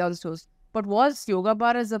need 40,000 stores. But was Yoga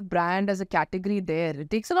Bar as a brand, as a category there? It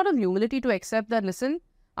takes a lot of humility to accept that, listen,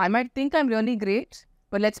 I might think I'm really great,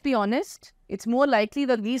 but let's be honest, it's more likely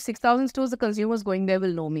that these 6,000 stores, the consumers going there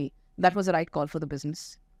will know me. That was the right call for the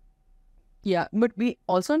business. Yeah, but we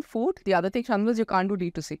also in food, the other thing, Chandra, is you can't do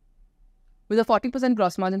D2C. With a 40%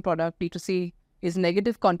 gross margin product, D2C is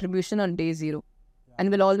negative contribution on day 0 and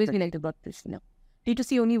will always be negative contribution. No.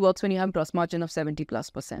 D2C only works when you have gross margin of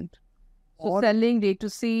 70+%. So selling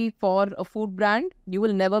D2C for a food brand, you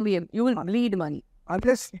will never be, you will bleed money.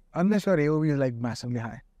 Unless your AOV is like massively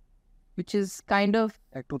high. Which is kind of,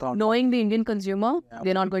 like 2,000. Knowing the Indian consumer,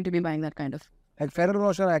 they're not going to be buying that kind of. Like Ferrero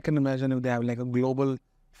Rocher, I can imagine if they have like a global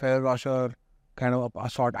Ferrero Rocher kind of a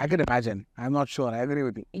sort. I can imagine. I'm not sure. I agree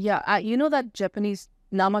with you. Yeah, you know that Japanese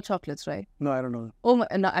Nama chocolates, right? No, I don't know. Oh,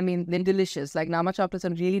 no, they're delicious. Like Nama chocolates are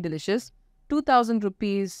really delicious. 2,000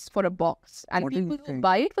 rupees for a box. And What do you people who think?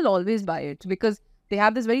 buy it will always buy it because they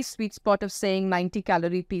have this very sweet spot of saying 90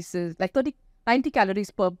 calorie pieces, like 90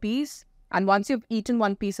 calories per piece. And once you've eaten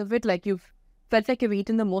one piece of it, like you've felt like you've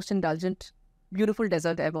eaten the most indulgent, beautiful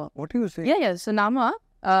dessert ever. What do you say? Yeah. So Nama,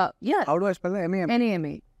 yeah, How do I spell that? M-A-M?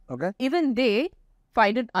 NAMA. Okay. Even they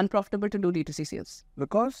find it unprofitable to do D2C sales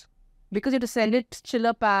Because? because you have to send it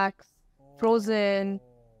chiller packs, frozen,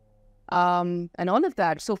 and all of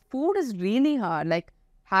that. So food is really hard. Like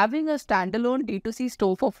having a standalone D2C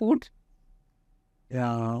store for food,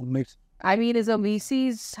 Yeah, makes... I mean, is a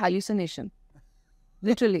VC's hallucination.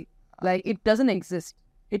 Literally. Like it doesn't exist.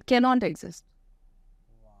 It cannot exist.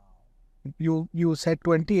 You said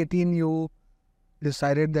 2018 you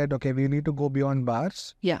decided that, okay, we need to go beyond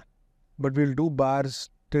bars. Yeah. But we'll do bars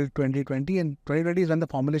till 2020. And 2020 is when the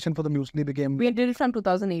formulation for the muesli became... We did it from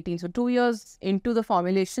 2018. So 2 years into the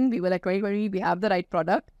formulation, we were like 2020, we have the right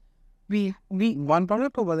product. We One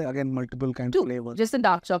product or were there again multiple kinds of two, flavors? just the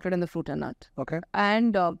dark chocolate and the fruit and nut. Okay.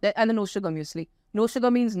 And the no sugar muesli. No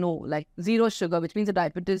sugar means no, like zero sugar, which means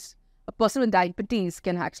a person with diabetes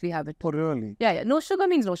can actually have it. Oh, really? Yeah. No sugar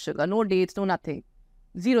means no sugar, no dates, no nothing.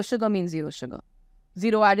 Zero sugar means zero sugar.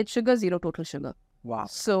 Zero added sugar, zero total sugar. Wow.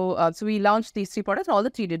 So we launched these 3 products and all the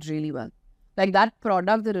 3 did really well. Like that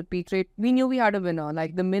product, the repeat rate, we knew we had a winner.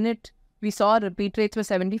 Like the minute we saw repeat rates were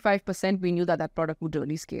 75%, we knew that product would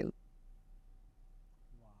really scale.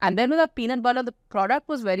 And then with our peanut butter, the product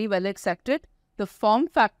was very well accepted. The form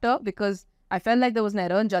factor, because I felt like there was an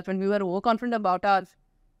error in judgment. We were overconfident about our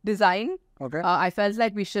design. Okay. I felt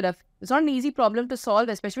like we should have... It's not an easy problem to solve,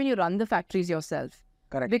 especially when you run the factories yourself.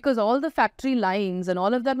 Correct. Because all the factory lines and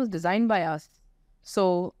all of that was designed by us.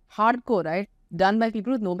 So hardcore, right? Done by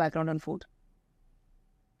people with no background on food.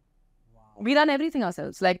 Wow. We run everything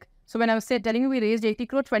ourselves. Like, so when I was telling you we raised 80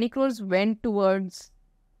 crore, 20 crores went towards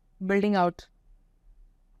building out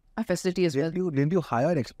a facility as well. Didn't you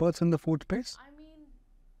hire experts in the food space? I mean,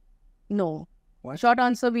 no. What? Short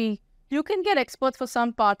answer, you can get experts for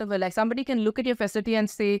some part of it. Like somebody can look at your facility and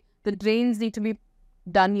say the drains need to be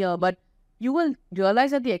done here, but you will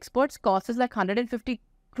realize that the experts cost is like 150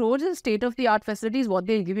 crores in state-of-the-art facilities, what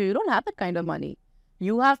they'll give you. You don't have that kind of money.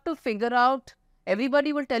 You have to figure out,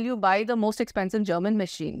 everybody will tell you buy the most expensive German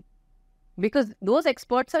machine because those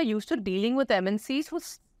experts are used to dealing with MNCs who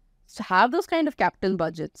have those kind of capital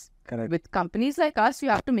budgets. Correct. With companies like us, you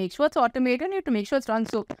have to make sure it's automated and you have to make sure it's run.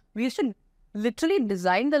 So we should literally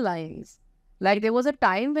design the lines. Like there was a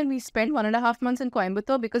time when we spent 1.5 months in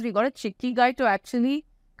Coimbatore because we got a chicky guy to actually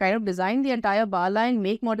kind of design the entire bar line,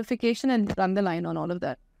 make modification and run the line on all of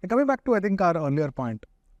that. And coming back to, I think, our earlier point,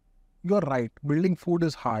 you're right. Building food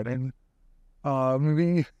is hard. And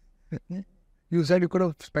maybe you said you could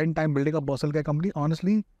have spent time building a personal care company.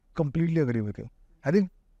 Honestly, completely agree with you. I think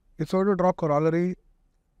it's sort of draw corollary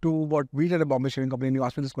to what we did at Bombay Shaving Company. And you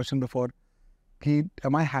asked me this question before.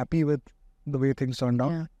 Am I happy with the way things turned out?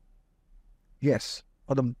 Yeah. Yes.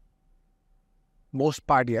 For the most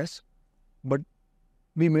part, yes. But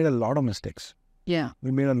we made a lot of mistakes. Yeah.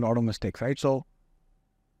 We made a lot of mistakes, right? So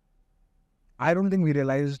I don't think we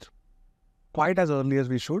realized quite as early as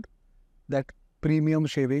we should that premium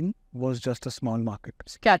shaving was just a small market.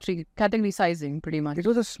 It's category sizing pretty much. It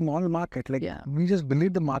was a small market. Like we just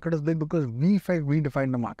believed the market is big because we felt we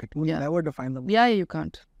defined the market. We never defined the market. Yeah, you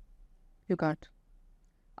can't. You can't.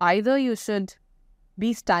 Either you should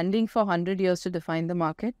be standing for 100 years to define the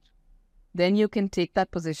market, then you can take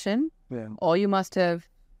that position, or you must have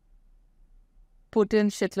put in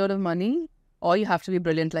shitload of money, or you have to be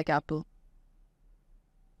brilliant like Apple.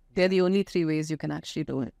 They're the only 3 ways you can actually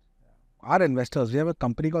do it. Our investors, we have a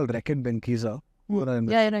company called Reckitt Benckiser.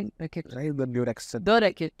 Reckitt. Right? The Durex.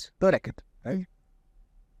 The Reckitt. Right?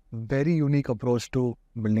 Very unique approach to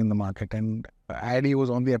building the market. And Addy was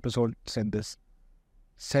on the episode, said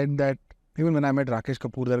that even when I met Rakesh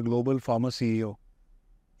Kapoor, their global former CEO,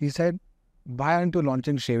 he said, why aren't you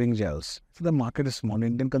launching shaving gels? So the market is small.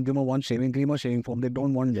 Indian consumer wants shaving cream or shaving foam. They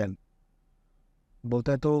don't want gel.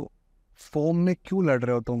 बोलता है तो foam में क्यों लड़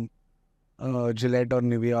रहे हो तुम Gillette और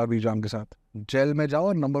निविया और बीजाम के साथ? जेल में जाओ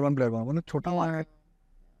और नंबर 1 प्लेयर बनो. बोले छोटा मार्केट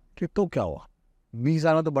कि तो क्या हुआ? 20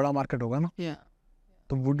 साल में तो बड़ा मार्केट होगा ना.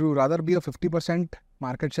 तो would you rather be a 50%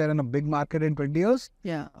 market share in a big market in 20 years?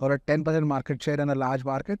 Or a 10% market share in a large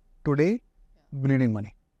market today, bleeding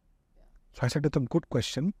money? So I said, it's a good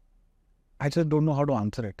question. I just don't know how to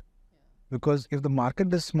answer it. Because if the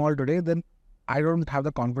market is small today, then I don't have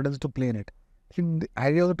the confidence to play in it. The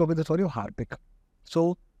idea of the topic is very hard pick.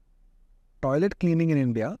 So, toilet cleaning in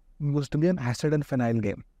India used to be an acid and phenyl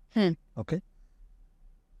game. Okay?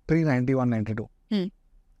 Pre-91, 92.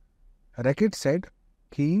 Reckitt said,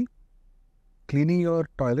 he cleaning your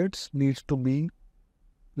toilets needs to be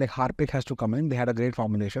like Harpic has to come in. They had a great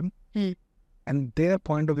formulation. And their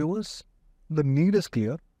point of view was the need is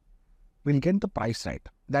clear. We'll get the price right.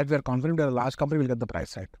 That we are confident we are a large company, we'll get the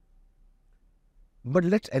price right. But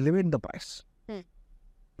let's elevate the price.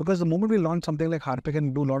 Because the moment we launch something like Harpic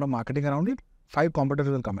and do a lot of marketing around it, 5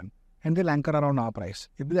 competitors will come in and they'll anchor around our price.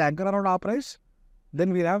 If they anchor around our price,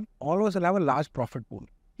 then all of us will have a large profit pool.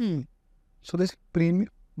 So this premium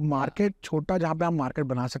market, छोटा जहाँ पे हम market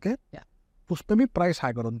बना सके, उस पे भी price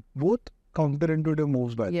high करो. Both counterintuitive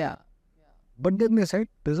moves by. But then they said,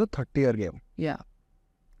 this is a 30-year game.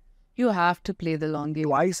 You have to play the long game.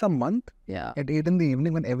 Twice a month, at 8 in the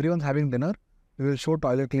evening when everyone's having dinner, we will show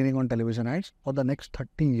toilet cleaning on television ads for the next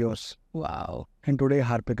 30 years. Wow. And today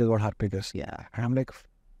Harpic is what Harpic is. And I'm like,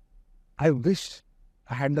 I wish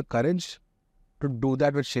I had the courage to do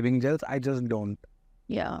that with shaving gels. I just don't.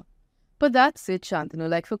 But that's it, Shantanu.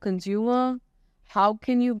 Like for consumer, how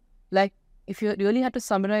can you, like, if you really had to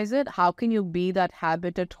summarize it, how can you be that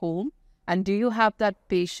habit at home? And do you have that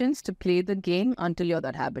patience to play the game until you're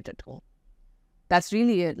that habit at home? That's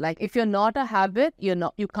really it. Like if you're not a habit,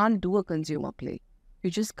 you can't do a consumer play.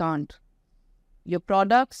 You just can't. Your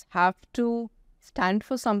products have to stand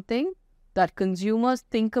for something that consumers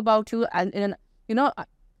think about you. And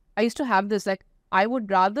I used to have this, like, I want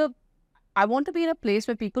to be in a place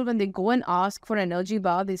where people, when they go and ask for an energy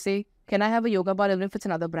bar, they say, can I have a yoga bar even if it's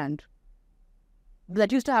another brand?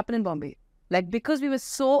 That used to happen in Bombay. Like, because we were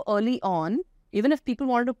so early on, even if people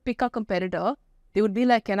wanted to pick a competitor, they would be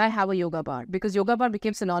like, can I have a yoga bar? Because yoga bar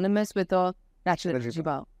became synonymous with a natural energy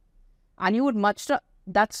bar. And you would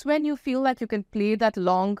that's when you feel like you can play that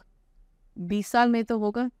long, 20 saal mein to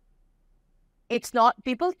hoga. It's not,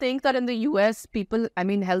 people think that in the US,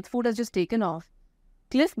 health food has just taken off.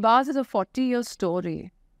 Cliff Bars is a 40-year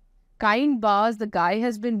story. Kind Bars, the guy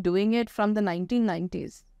has been doing it from the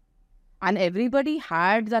 1990s. And everybody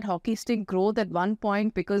had that hockey stick growth at one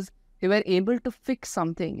point because they were able to fix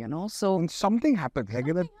something, So and something happened.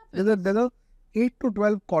 There's a 8 to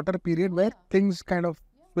 12 quarter period where things kind of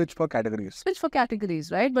switch for categories.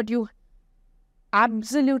 Right? But you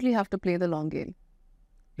absolutely have to play the long game.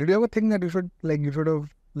 Did you ever think that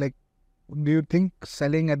do you think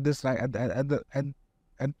selling at this,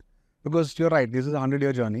 because you're right, this is a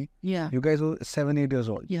 100-year journey. You guys were 7-8 years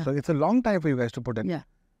old. So it's a long time for you guys to put in.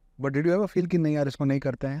 But did you ever feel कि नहीं यार इसको नहीं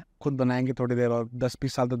करते हैं, खुद बनाएंगे थोड़ी देर और 10-20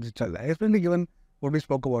 साल तक चल रहा है? Especially given what we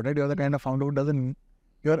spoke about, right? You're the kind of founder who doesn't,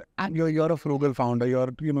 you're a frugal founder.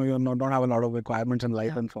 Don't have a lot of requirements in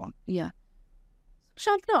life and so on.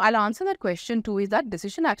 Shantanu, I'll answer that question too. Is that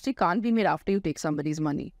decision actually can't be made after you take somebody's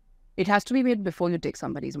money? It has to be made before you take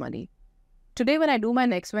somebody's money. Today, when I do my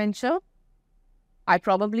next venture, I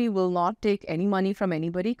probably will not take any money from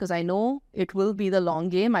anybody because I know it will be the long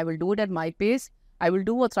game. I will do it at my pace. I will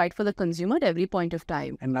do what's right for the consumer at every point of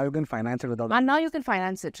time. And now you can finance it And now you can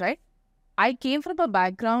finance it, right? I came from a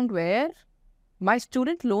background where my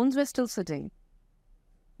student loans were still sitting.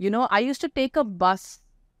 I used to take a bus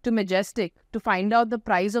to Majestic to find out the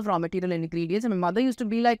price of raw material and ingredients. And my mother used to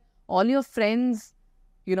be like, all your friends,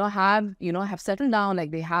 have settled down.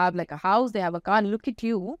 Like they have like a house, they have a car, and look at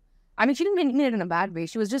you. She didn't mean it in a bad way.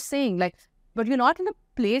 She was just saying but you're not in a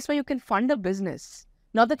place where you can fund a business.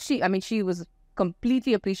 Not that she was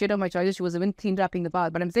completely appreciative of my choices. She was even clean wrapping the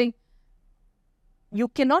path. But I'm saying, you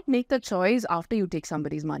cannot make the choice after you take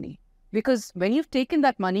somebody's money. Because when you've taken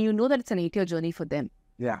that money, you know that it's an 8-year journey for them.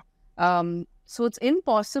 So it's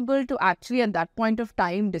impossible to actually at that point of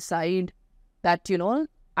time decide that,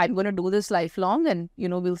 I'm going to do this lifelong and,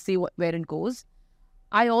 we'll see where it goes.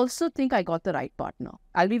 I also think I got the right partner.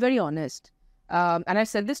 I'll be very honest. And I've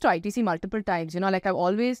said this to ITC multiple times, you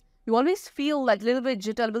always feel like a little bit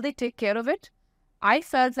jittery. Will they take care of it? I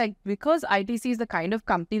felt like because ITC is the kind of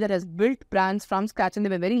company that has built brands from scratch and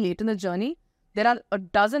they were very late in the journey, there are a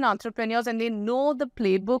dozen entrepreneurs and they know the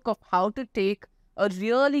playbook of how to take a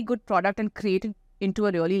really good product and create it into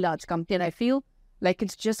a really large company. And I feel like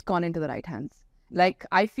it's just gone into the right hands. Like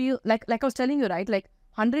I feel like I was telling you, right?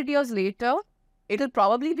 100 years later, it'll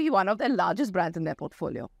probably be one of their largest brands in their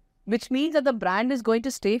portfolio, which means that the brand is going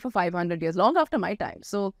to stay for 500 years, long after my time.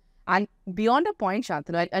 So, and beyond a point,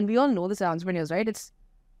 Shantanu, and we all know this as entrepreneurs, right?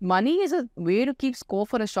 Money is a way to keep score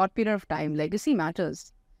for a short period of time. Legacy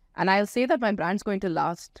matters. And I'll say that my brand's going to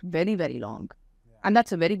last very, very long. And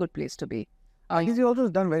that's a very good place to be. ITC also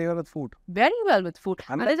has done very well with food. Very well with food.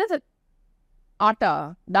 And it is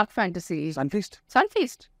Atta, Dark Fantasy.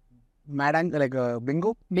 Sunfeast.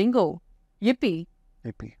 Bingo. Yippee.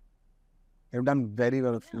 They've done very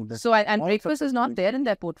well with food. So, and breakfast is not there in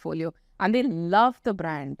their portfolio. And they love the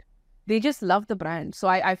brand. They just love the brand. So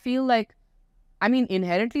I feel like I mean,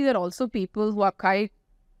 inherently, there are also people who are quite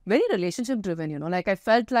very relationship driven, like I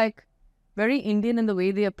felt like very Indian in the way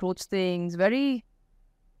they approach things, very,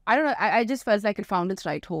 I don't know, I just felt like it found its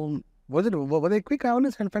right home. Were they quick? I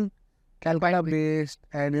always felt Calcutta based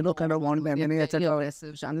and, kind of want M&A, etc.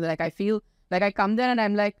 Aggressive, Shan. Like I feel like I come there and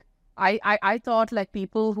I'm like, I thought like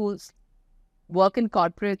people who work in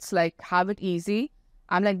corporates like have it easy.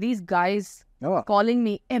 I'm like, these guys calling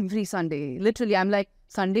me every Sunday. Literally, I'm like,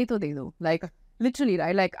 Sunday to de do. Like, literally,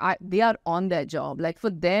 right? Like, they are on their job. Like, for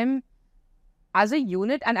them, as a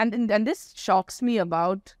unit, and this shocks me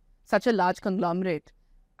about such a large conglomerate.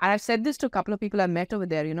 And I've said this to a couple of people I've met over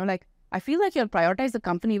there, like, I feel like you'll prioritize the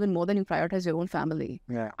company even more than you prioritize your own family.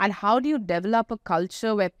 Yeah. And how do you develop a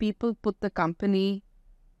culture where people put the company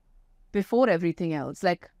before everything else?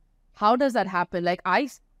 Like, how does that happen? Like, I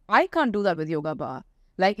can't do that with Yoga Bar.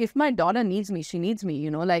 Like, if my daughter needs me, she needs me,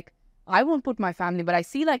 like, I won't put my family. But I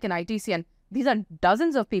see like in ITC, and these are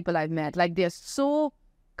dozens of people I've met, like they're so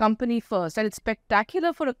company first. And it's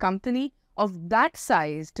spectacular for a company of that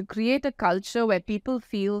size to create a culture where people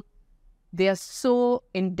feel they are so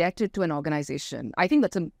indebted to an organization. I think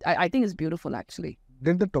I think it's beautiful, actually.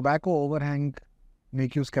 Did the tobacco overhang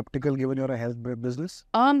make you skeptical given you're a health business?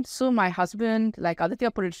 So my husband, like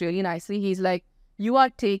Aditya put it really nicely, he's like, you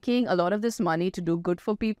are taking a lot of this money to do good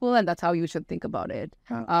for people, and that's how you should think about it.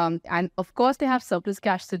 And of course, they have surplus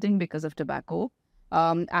cash sitting because of tobacco.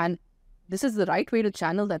 And this is the right way to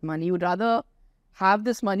channel that money. You would rather have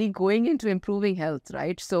this money going into improving health,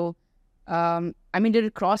 right? So, I mean, did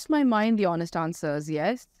it cross my mind? The honest answer is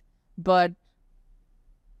yes. But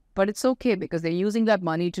it's okay because they're using that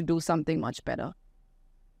money to do something much better.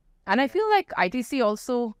 And I feel like ITC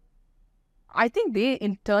also, I think they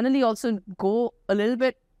internally also go a little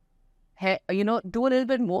bit, do a little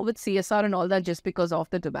bit more with CSR and all that just because of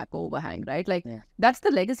the tobacco overhang, right? Like, that's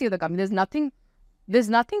the legacy of the company. There's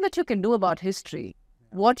nothing that you can do about history.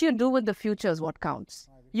 What you do with the future is what counts.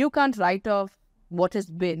 You can't write off what has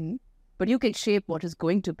been, but you can shape what is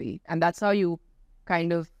going to be. And that's how you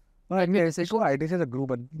kind of... ITC is a group,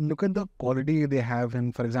 but look at the quality they have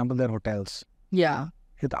in, for example, their hotels. Yeah.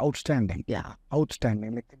 It's outstanding. Yeah.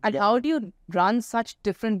 Outstanding. And how do you run such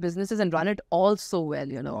different businesses and run it all so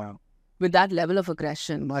well, with that level of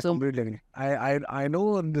aggression? Completely agree. I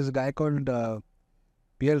know this guy called PL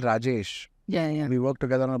Rajesh. Yeah. We worked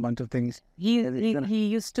together on a bunch of things. He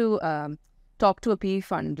used to talk to a PE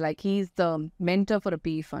fund. Like, he's the mentor for a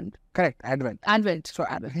PE fund. Correct. Advent. So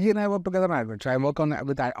Advent. He and I work together on Advent. So I work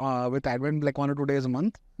with Advent like 1 or 2 days a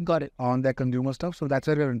month. Got it. On their consumer stuff. So that's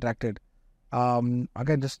where we've interacted.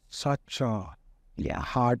 Again, just such a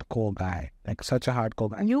hardcore guy. Like, such a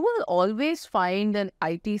hardcore guy. You will always find an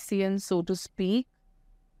ITCian, so to speak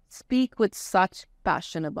with such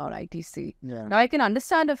passion about ITC. Yeah. Now, I can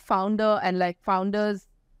understand a founder and like founder's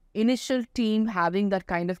initial team having that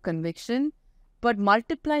kind of conviction, but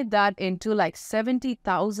multiply that into like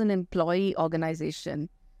 70,000 employee organization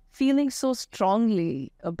feeling so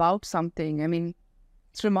strongly about something. I mean,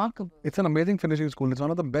 it's remarkable. It's an amazing finishing school. It's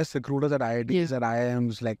one of the best recruiters at IITs, at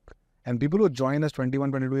IIMs, and people who join as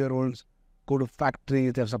 21, 22-year-olds go to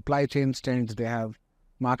factories, they have supply chain stints, they have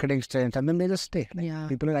marketing stints, and then they just stay.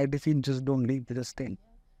 People at ITC just don't leave, they just stay.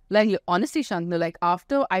 Like, honestly, Shantanu, like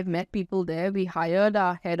after I've met people there, we hired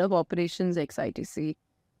our head of operations ex-ITC.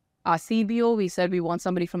 Our CBO, we said we want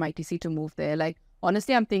somebody from ITC to move there. Like,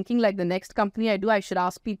 honestly, I'm thinking like the next company I do, I should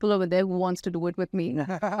ask people over there who wants to do it with me.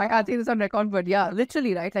 I can't say this on record, but yeah,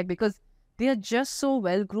 literally, right? Like, because they are just so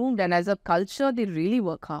well groomed, and as a culture, they really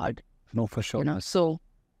work hard. No, for sure.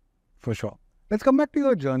 For sure. Let's come back to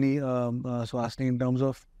your journey, Suhasini, in terms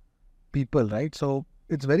of people, right? So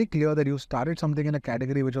it's very clear that you started something in a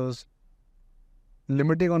category which was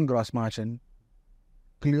limiting on gross margin,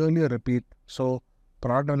 clearly a repeat. So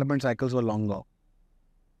product development cycles were longer.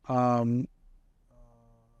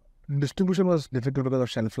 Distribution was difficult because of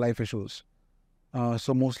shelf life issues.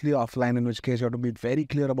 So mostly offline, in which case you have to be very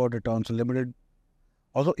clear about returns. So limited.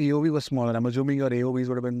 Also, AOV was smaller. I'm assuming your AOVs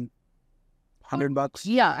would have been $100.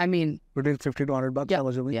 Yeah, I mean, between $50 to $100. I'm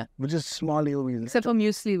assuming. Yeah. Which is small AOVs. Except for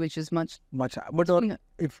muesli, which is much. But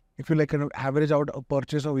if you like kind of average out a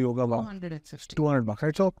purchase of yoga bar, $200,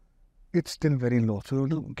 right? So it's still very low. So you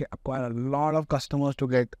have to acquire a lot of customers to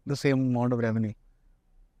get the same amount of revenue.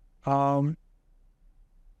 How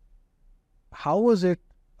was it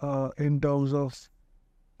in terms of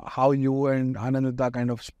how you and Anandita kind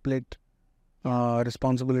of split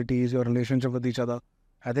responsibilities, your relationship with each other?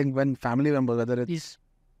 I think when family members, whether it's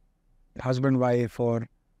husband, wife, or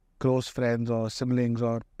close friends, or siblings,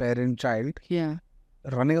 or parent, child,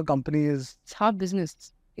 running a company is... It's hard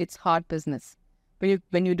business.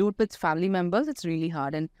 when you do it with family members, it's really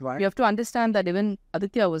hard. And Right. you have to understand that even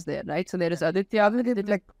Aditya was there, right? So there is Aditya.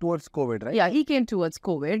 Like towards COVID, right? Yeah, he came towards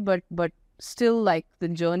COVID, but still, like, the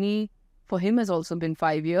journey for him has also been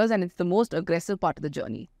 5 years, and it's the most aggressive part of the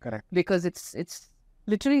journey. Correct. Because it's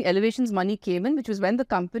literally Elevation's money came in, which was when the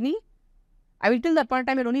company, I mean, till that point in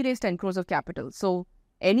time, it only raised 10 crores of capital. So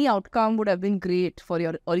any outcome would have been great for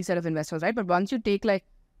your early set of investors, right? But once you take like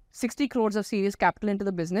 60 crores of serious capital into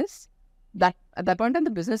the business, that at that point in time,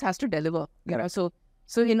 the business has to deliver. You know? So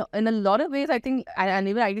in a lot of ways, I think, and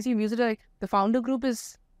even ITC views it like the founder group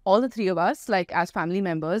is all the three of us, like as family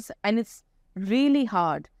members, and it's really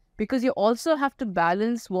hard because you also have to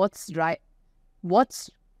balance what's right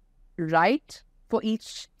for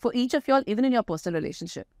each of y'all, even in your personal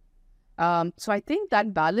relationship. So I think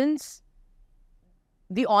that balance,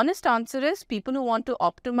 the honest answer is people who want to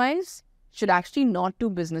optimize should actually not do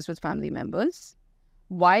business with family members.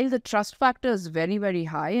 While the trust factor is very, very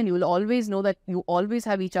high and you will always know that you always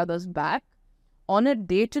have each other's back, on a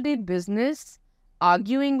day-to-day business,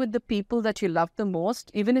 arguing with the people that you love the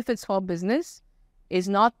most, even if it's for business, is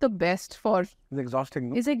not the best for... It's exhausting,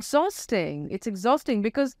 no? It's exhausting. It's exhausting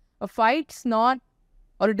because a fight's not...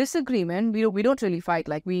 Or a disagreement, we don't really fight.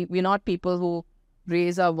 Like, we're not people who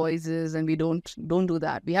raise our voices and we don't do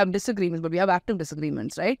that. We have disagreements, but we have active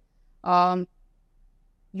disagreements, right?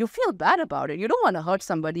 You feel bad about it. You don't want to hurt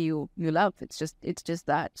somebody you love. It's just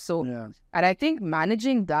that. So, Yeah. And I think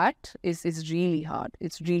managing that is really hard.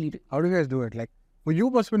 It's really... How do you guys do it? Like, for you,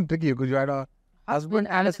 it must have been tricky because you had a husband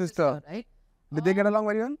and a sister. Right? Did they get along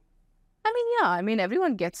very well? I mean, yeah. I mean,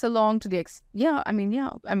 everyone gets along to the yeah. I mean,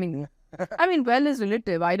 yeah. I mean, well is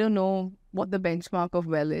relative. I don't know what the benchmark of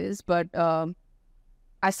well is, but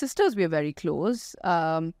as sisters, we are very close.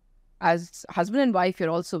 As husband and wife, you're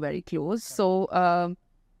also very close. So,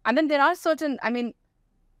 and then there are certain, I mean,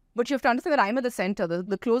 but you have to understand that I'm at the center.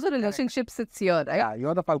 The closer relationship sits here, right? Yeah,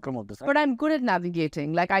 you're the fulcrum of this, right? But I'm good at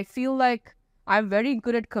navigating. Like, I feel like I'm very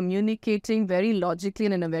good at communicating very logically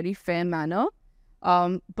and in a very fair manner.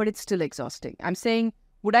 But it's still exhausting. I'm saying,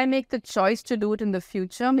 would I make the choice to do it in the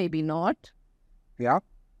future? Maybe not. Yeah.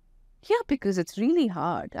 Yeah, because it's really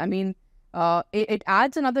hard. I mean, it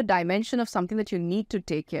adds another dimension of something that you need to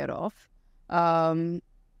take care of.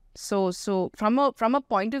 So from a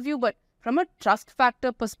point of view, but from a trust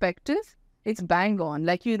factor perspective, it's bang on.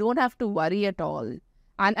 Like, you don't have to worry at all.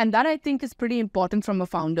 And that, I think, is pretty important from a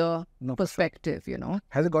founder perspective, you know.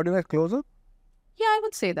 Has it got you guys closer? Yeah, I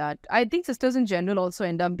would say that. I think sisters in general also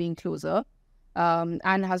end up being closer.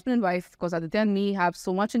 And husband and wife, of course, Aditya and me have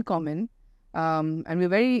so much in common. And we're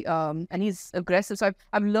very, and he's aggressive. So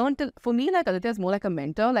I've learned, for me, like, Aditya is more like a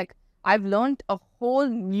mentor. Like, I've learned a whole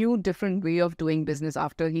new different way of doing business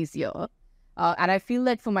after he's here. And I feel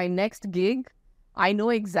like for my next gig, I know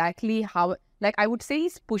exactly how, like, I would say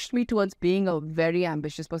he's pushed me towards being a very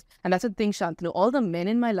ambitious person. And that's the thing, Shantanu. All the men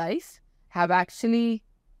in my life have actually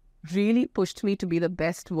really pushed me to be the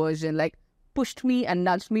best version, like pushed me and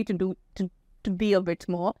nudged me to be a bit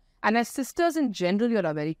more. And as sisters in general,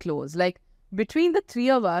 you're very close. Like, between the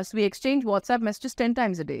three of us, we exchange WhatsApp messages 10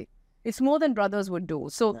 times a day. It's more than brothers would do.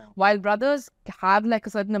 So while brothers have like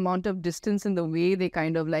a certain amount of distance in the way they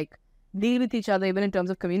kind of like deal with each other, even in terms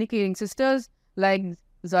of communicating, sisters, like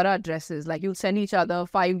Zara dresses, like you'll send each other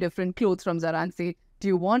 5 different clothes from Zara and say, do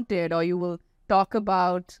you want it? Or you will talk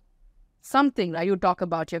about something, right? You would talk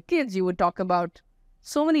about your kids, you would talk about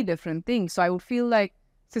so many different things. So I would feel like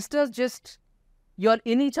sisters just, you're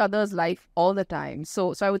in each other's life all the time.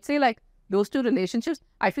 So I would say, like, those two relationships,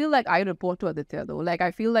 I feel like I report to Aditya though. Like,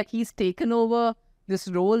 I feel like he's taken over this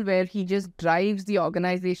role where he just drives the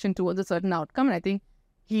organization towards a certain outcome. And I think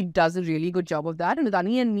he does a really good job of that. And with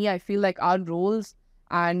Ani and me, I feel like our roles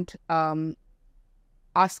and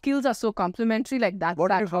our skills are so complementary. Like, that's How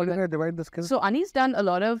that. do you divide the skills? So Ani's done a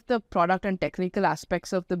lot of the product and technical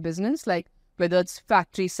aspects of the business, like whether it's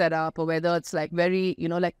factory setup or whether it's like very,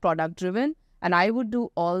 like product driven. And I would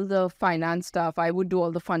do all the finance stuff. I would do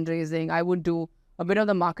all the fundraising. I would do a bit of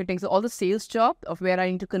the marketing. So all the sales job of where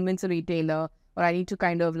I need to convince a retailer or I need to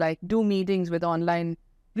kind of like do meetings with online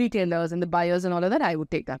retailers and the buyers and all of that, I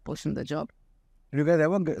would take that portion of the job. Did you guys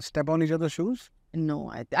ever step on each other's shoes?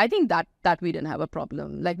 No, I think that we didn't have a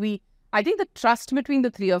problem. Like, I think the trust between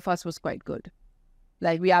the three of us was quite good.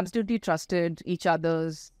 Like, we absolutely trusted each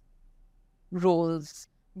other's roles.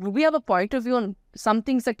 We have a point of view on some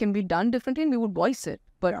things that can be done differently and we would voice it.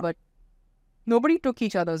 But nobody took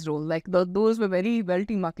each other's role. Like, those were very well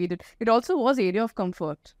demarcated. It also was area of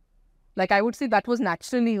comfort. Like, I would say that was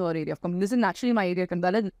naturally her area of comfort. This is naturally my area of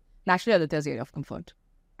comfort. That is naturally Aditya's area of comfort.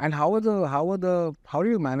 And how do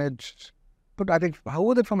you manage But I think, how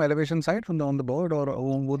was it from elevation side, from on the board,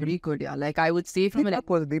 or Very good, yeah. Like I would say from Deepak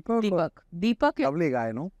was Deepak. Deepak, Lovely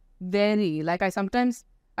guy, no? very. Like I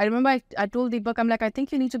remember I told Deepak, I'm like, I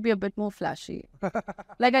think you need to be a bit more flashy.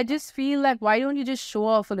 Like I just feel like, why don't you just show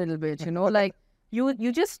off a little bit, you know? Like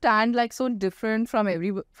you just stand like so different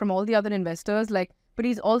from all the other investors. Like, but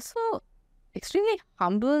he's also extremely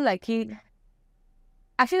humble. Like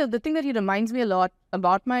actually, the thing that he reminds me a lot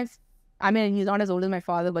about he's not as old as my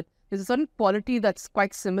father, but there's a certain quality that's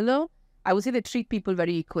quite similar. I would say they treat people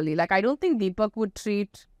very equally. Like, I don't think Deepak would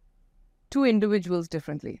treat two individuals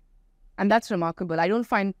differently. And that's remarkable. I don't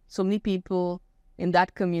find so many people in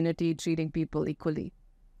that community treating people equally.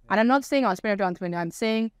 And I'm not saying entrepreneur to entrepreneur. I'm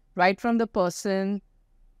saying right from the person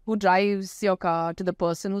who drives your car to the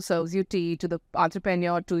person who serves you tea to the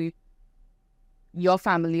entrepreneur to your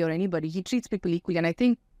family or anybody. He treats people equally. And I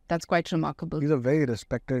think that's quite remarkable. He's a very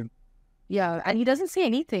respected. Yeah. And he doesn't say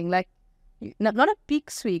anything. Like, not a peak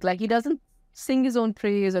squeak. Like, he doesn't sing his own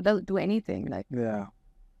praise or doesn't do anything. Like, yeah.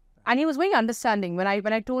 And he was very understanding. When I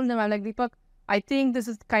told him, I'm like, Deepak, I think this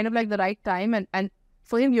is kind of like the right time. And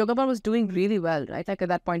for him, Yoga Bar was doing really well, right? Like at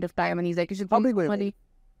that point of time. And he's like, you should put money.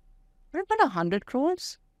 We're about 100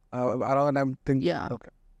 crores. Around, I'm thinking. Yeah. Okay.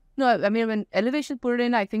 No, I mean, when Elevation put it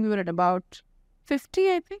in, I think we were at about 50,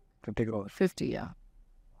 I think. 50 crores. 50, yeah.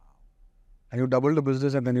 And you doubled the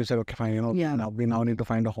business and then you said, okay, fine, yeah. now we need to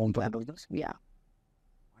find a home for the business. Yeah.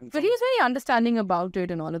 But he was very understanding about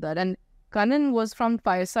it and all of that. And Kanan was from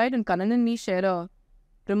Fireside, and Kanan and me share a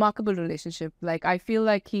remarkable relationship. Like, I feel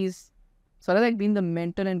like he's sort of like been the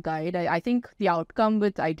mentor and guide. I think the outcome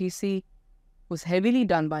with ITC was heavily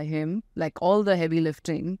done by him, like all the heavy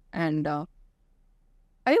lifting. And I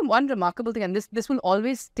think one remarkable thing, and this will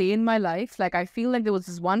always stay in my life, like I feel like there was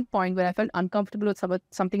this one point where I felt uncomfortable with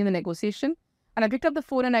something in the negotiation. And I picked up the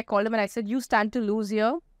phone and I called him and I said, you stand to lose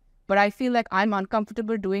here, but I feel like I'm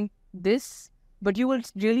uncomfortable doing this. But you will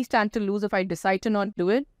really stand to lose if I decide to not do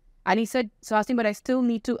it. And he said, Suhasini, but I still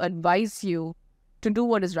need to advise you to do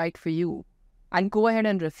what is right for you. And go ahead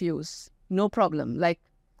and refuse. No problem. Like,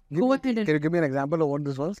 go ahead and... Can you give me an example of what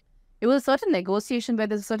this was? It was a certain negotiation where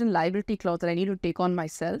there's a certain liability clause that I need to take on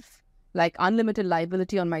myself. Like, unlimited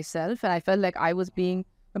liability on myself. And I felt like I was being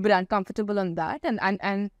a bit uncomfortable on that.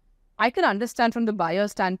 And I can understand from the buyer's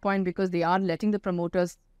standpoint, because they are letting the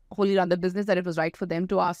promoters wholly run the business, that it was right for them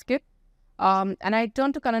to ask it. And I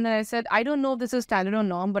turned to Kanan and I said, I don't know if this is standard or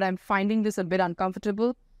norm, but I'm finding this a bit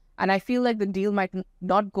uncomfortable. And I feel like the deal might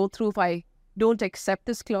not go through if I don't accept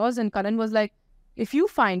this clause. And Kanan was like, if you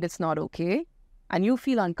find it's not okay and you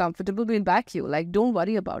feel uncomfortable, we'll back you. Like, don't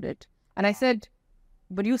worry about it. And I said,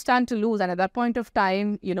 but you stand to lose. And at that point of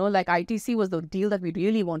time, you know, like ITC was the deal that we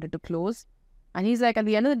really wanted to close. And he's like, at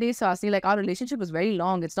the end of the day, Suhasini, like our relationship is very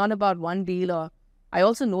long. It's not about one deal, or I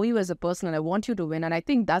also know you as a person and I want you to win. And I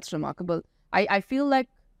think that's remarkable. I feel like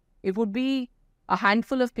it would be a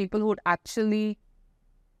handful of people who would actually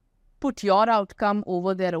put your outcome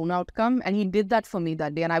over their own outcome. And he did that for me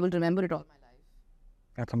that day. And I will remember it all my life.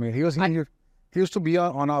 That's amazing. He used to be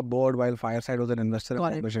on our board while Fireside was an investor in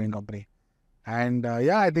a publishing company. And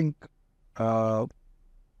I think Kanan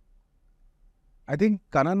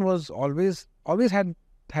was always had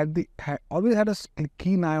a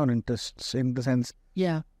keen eye on interests, in the sense.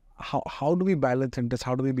 Yeah. How do we balance interests?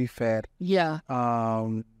 How do we be fair? Yeah.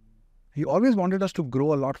 He always wanted us to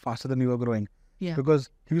grow a lot faster than we were growing. Yeah.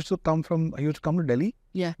 Because he used to come to Delhi.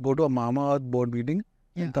 Yeah. Go to a Mama Earth board meeting.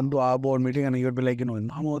 Yeah. And come to our board meeting, and he would be like,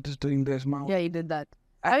 Mama Earth is doing this. Yeah, he did that.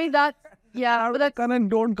 I mean that. Yeah. But that's... Kanan,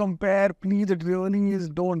 don't compare, please. It really is.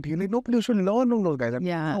 Don't. He's like, no, you should learn from those guys. And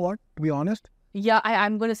yeah. You know what? To be honest. Yeah,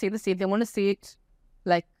 I'm going to say the same thing. I want to say it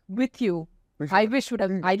like with you. I wish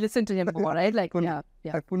I listened to him more, right? Like, yeah.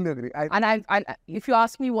 I fully agree. If you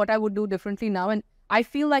ask me what I would do differently now, and I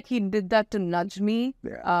feel like he did that to nudge me.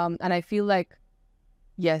 Yeah. And I feel like,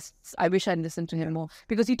 yes, I wish I'd listened to him more,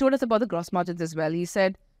 because he told us about the gross margins as well. He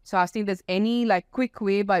said, so asking, there's any like quick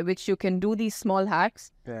way by which you can do these small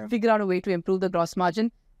hacks, figure out a way to improve the gross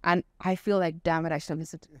margin. And I feel like, damn it, I should have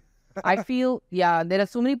listened to him. I feel, there are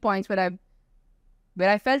so many points where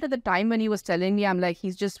I felt at the time when he was telling me, I'm like,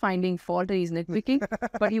 he's just finding fault and he's nitpicking.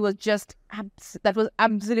 But he was just, that was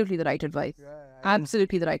absolutely the right advice.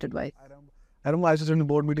 Absolutely the right advice. I remember I was just in a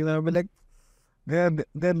board meeting and I would be like, they're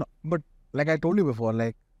not, but like I told you before,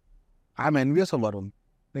 like, I'm envious of Varun.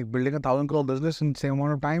 Like, building 1,000 crore business in the same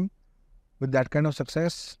amount of time with that kind of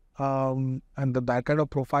success and that kind of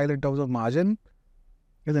profile in terms of margin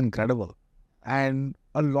is incredible. And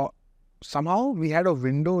somehow we had a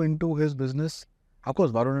window into his business. Of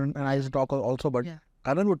course, Varun and I used to talk also, but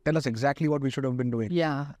Karan would tell us exactly what we should have been doing.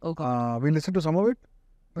 Yeah, okay. We listened to some of it,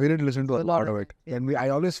 We didn't listen to a lot of it. Yeah. And I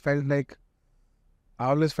always felt like,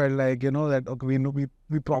 that, okay,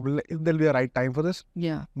 we probably, there'll be a right time for this.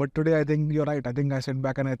 Yeah. But today, I think you're right. I think I sit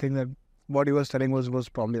back and I think that what he was telling was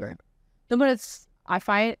probably right. No, but it's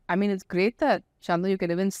great that, Chandra, you can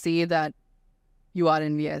even say that you are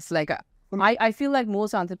envious. Like, I feel like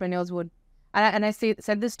most entrepreneurs would, and I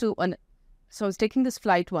said this to, so I was taking this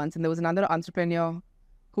flight once and there was another entrepreneur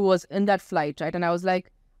who was in that flight, right? And I was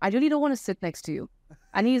like, I really don't want to sit next to you.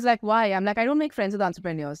 And he's like, why? I'm like, I don't make friends with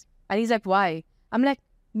entrepreneurs. And he's like, why? I'm like,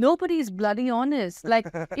 nobody is bloody honest. Like,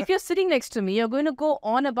 if you're sitting next to me, you're going to go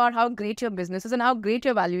on about how great your business is and how great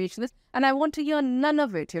your valuation is. And I want to hear none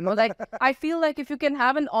of it, Like, I feel like if you can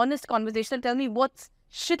have an honest conversation and tell me what's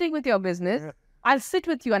shitting with your business, I'll sit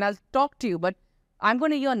with you and I'll talk to you. But I'm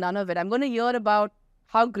going to hear none of it. I'm going to hear about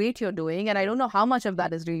how great you're doing. And I don't know how much of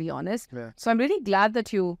that is really honest. Yeah. So I'm really glad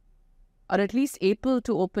that you are at least able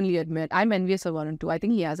to openly admit. I'm envious of Varun too. I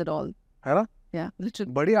think he has it all. Hello? Yeah,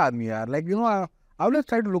 literally. Badiya aadmi yaar. Like, I always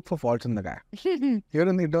try to look for faults in the guy. Here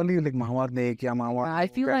in Italy, like, Mahamad ne kiya, Mahamad. I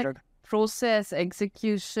feel like process,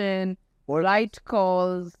 execution, right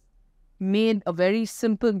calls, made a very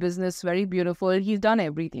simple business very beautiful. He's done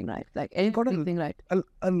everything right. Like, everything right.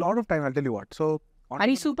 A lot of time, I'll tell you what. So, and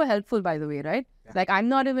he's super helpful, by the way, right? Yeah. Like, I'm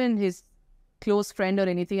not even his close friend or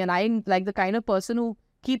anything. And I'm like the kind of person who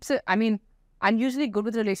keeps it. I mean, I'm usually good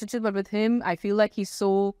with relationships, but with him, I feel like he's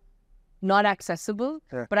so not accessible.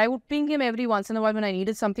 Yeah. But I would ping him every once in a while when I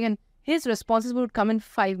needed something, and his responses would come in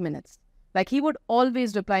 5 minutes. Like, he would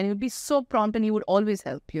always reply, and he would be so prompt, and he would always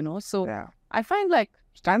help, So I find like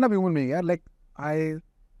stand-up human being, yeah. Like,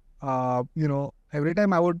 every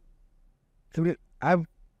time I've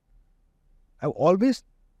always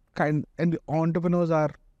and entrepreneurs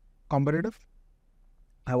are competitive.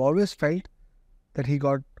 I've always felt that he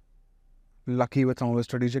got lucky with some of his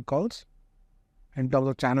strategic calls in terms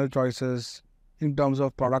of channel choices, in terms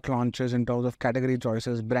of product launches, in terms of category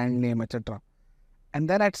choices, brand name, etc. And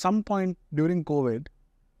then at some point during COVID,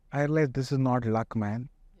 I realized this is not luck, man.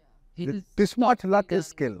 Yeah. This much luck is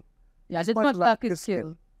skill. Yeah, this much luck is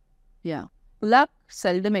skill. Yeah. Luck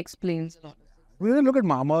seldom explains a lot. We can look at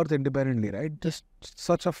Mamaearth independently, right? Just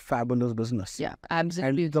such a fabulous business. Yeah,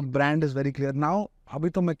 absolutely. And the brand is very clear. Now,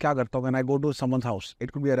 abhi to main kya karta hu when I go to someone's house?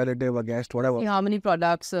 It could be a relative, a guest, whatever. See how many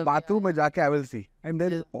products? Bathroom mein jaake I will see. And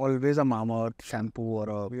there is always a Mamaearth shampoo or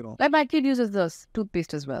a, Like my kid uses this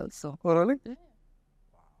toothpaste as well. So. Oh, really? Yeah.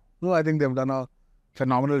 No, I think they've done a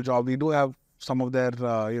phenomenal job. We do have some of their,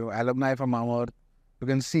 alumni from Mamaearth. You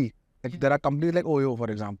can see. Like, there are companies like Oyo, for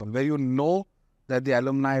example, where you know that the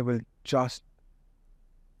alumni will just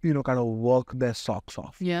kind of work their socks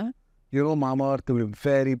off. Yeah. Mamaearth will be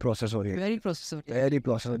very process-oriented. Very process-oriented. Very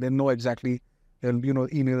process-oriented. They know exactly,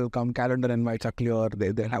 email will come, calendar invites are clear,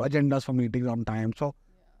 they'll have agendas for meetings on time. So,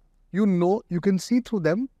 you can see through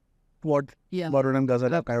them what Varun and Ghazal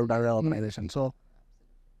have kind of done as an organization. So,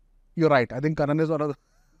 you're right. I think Karan is one of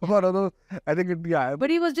those, I think But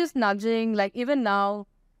he was just nudging, like even now,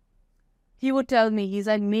 he would tell me, he's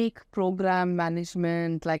like, make program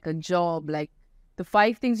management like a job, like, the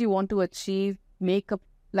 5 things you want to achieve, and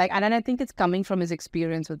I think it's coming from his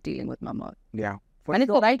experience with dealing with Mamaearth. Yeah. And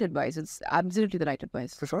it's the right advice. It's absolutely the right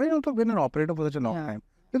advice. For sure. He's also been an operator for such a long time.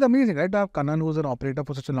 It's amazing, right? To have Kanan, who's an operator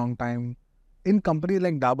for such a long time. In companies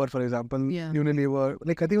like Dabur, for example, Unilever,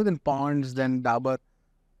 like I think it was in Ponds, then Dabur.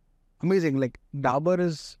 Amazing. Like, Dabur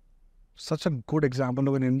is such a good example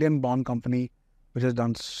of an Indian-born company which has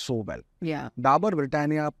done so well. Yeah. Dabur,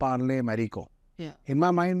 Britannia, Parle, Marico. Yeah. In my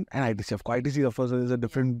mind, and ITC, of course, ITC, of course, is a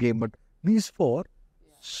different game, but these 4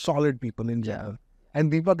 solid people in general.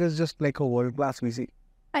 And Deepak is just like a world-class VC.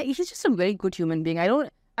 He's just a very good human being.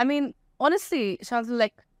 Honestly, Shazil,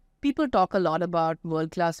 like, people talk a lot about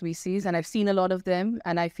world-class VCs, and I've seen a lot of them,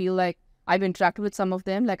 and I feel like I've interacted with some of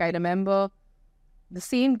them. Like, I remember the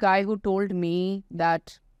same guy who told me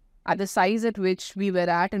that at the size at which we were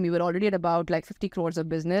at, and we were already at about like 50 crores of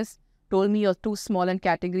business, told me you're too small and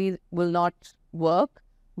category will not work,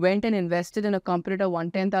 went and invested in a competitor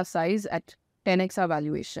 1/10 our size at 10x our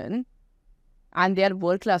valuation, and they are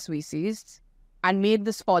world-class VCs, and made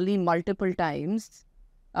this folly multiple times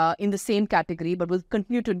in the same category, but will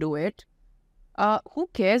continue to do it. Who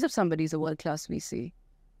cares if somebody's a world-class VC?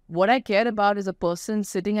 What I care about is a person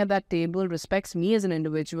sitting at that table, respects me as an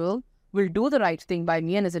individual, will do the right thing by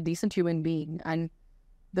me and is a decent human being. And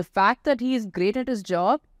the fact that he is great at his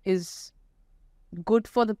job is good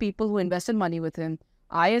for the people who invested money with him.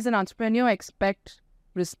 I, as an entrepreneur, expect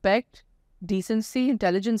respect, decency,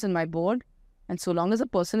 intelligence in my board. And so long as a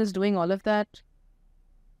person is doing all of that.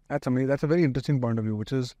 That's amazing. That's a very interesting point of view,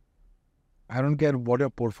 which is, I don't care what your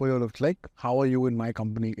portfolio looks like. How are you in my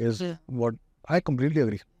company is what I completely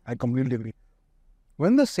agree. I completely agree.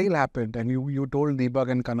 When the sale happened and you told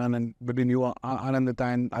Deepak and Kanan and between you,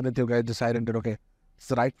 Anandita and Aditya guys decided that, okay, it's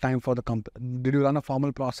the right time for the company. Did you run a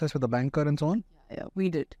formal process with the banker and so on? Yeah, we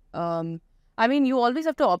did. I mean, you always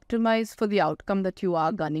have to optimize for the outcome that you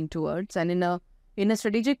are gunning towards. And in a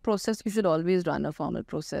strategic process, you should always run a formal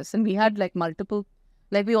process. And we had like multiple,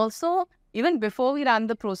 like we also, even before we ran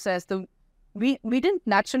the process, we didn't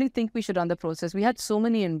naturally think we should run the process. We had so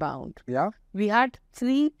many inbound. Yeah. We had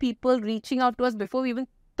 3 people reaching out to us before we even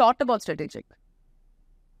thought about strategic.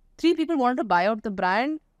 3 people wanted to buy out the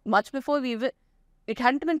brand much before it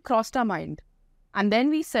hadn't even crossed our mind. And then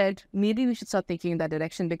we said, maybe we should start thinking in that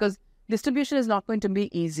direction because distribution is not going to be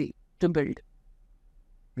easy to build.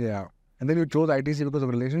 Yeah. And then you chose ITC because of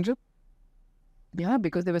relationship? Yeah,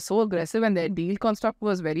 because they were so aggressive and their deal construct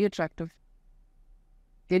was very attractive.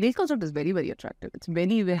 Their deal construct is very, very attractive. It's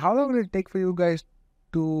very, very... How long did it take for you guys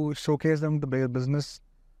to showcase them the bigger business?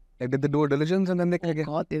 Like, did they do a diligence and then they... Oh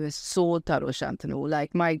God, they were so thorough, Shantanu.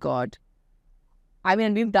 Like, my God. I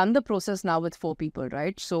mean, we've done the process now with 4 people,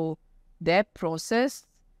 right? So, their process,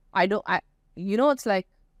 it's like,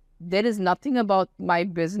 there is nothing about my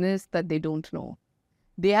business that they don't know.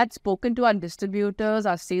 They had spoken to our distributors,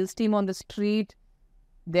 our sales team on the street.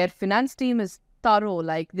 Their finance team is thorough.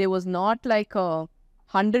 Like, there was not like a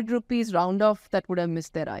 100 rupees round off that would have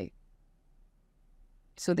missed their eye.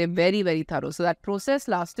 So they're very, very thorough. So that process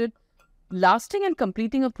lasting and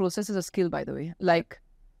completing a process is a skill, by the way. Like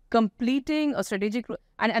completing a strategic,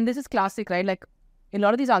 and this is classic, right? Like in a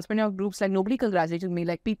lot of these entrepreneur groups, like nobody congratulated me.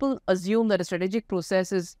 Like people assume that a strategic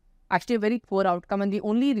process is actually a very poor outcome. And the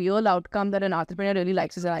only real outcome that an entrepreneur really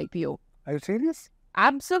likes is an IPO. Are you serious?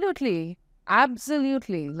 Absolutely.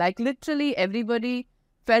 Absolutely. Like literally everybody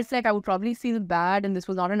felt like I would probably feel bad and this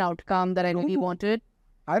was not an outcome that I really wanted.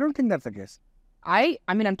 I don't think that's the case. I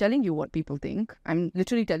mean, I'm telling you what people think. I'm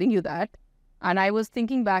literally telling you that. And I was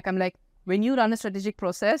thinking back, I'm like, when you run a strategic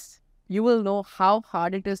process, you will know how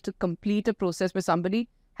hard it is to complete a process where somebody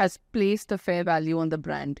has placed a fair value on the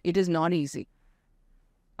brand. It is not easy.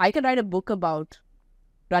 I can write a book about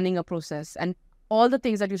running a process and all the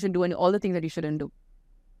things that you should do and all the things that you shouldn't do.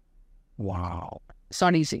 Wow. It's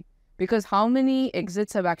not easy. Because how many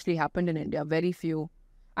exits have actually happened in India? Very few.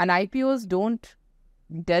 And IPOs don't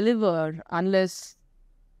deliver unless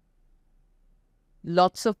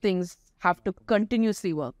lots of things have to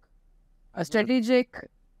continuously work. A strategic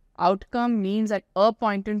outcome means at a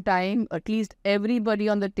point in time, at least everybody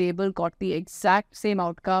on the table got the exact same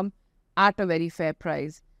outcome at a very fair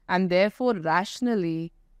price. And therefore,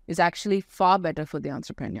 rationally, is actually far better for the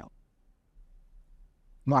entrepreneur.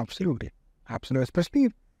 No, absolutely. Absolutely. Especially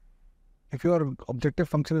if your objective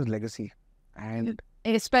function is legacy. And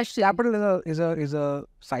especially capital is a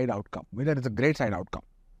side outcome. I mean, that is a great side outcome.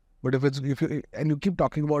 But if you keep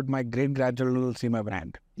talking about my great grandchildren will see my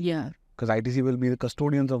brand. Yeah. Because ITC will be the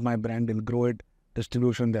custodians of my brand. They'll grow it.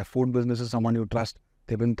 Distribution, their food business is someone you trust.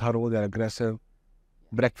 They've been thorough. They're aggressive.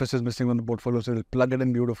 Breakfast is missing on the portfolio, so they'll plug it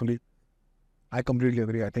in beautifully. I completely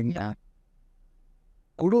agree. I think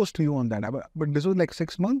kudos to you on that. But this was like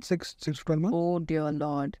 6 months, 6 to 12 months? Oh, dear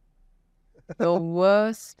Lord. The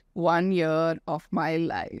worst 1 year of my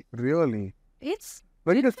life. Really? It's...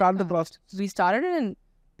 When did you start the process? We started in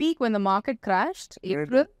peak when the market crashed.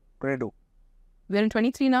 April. 22. We're in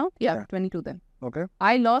 23 now? Yeah, 22 then. Okay.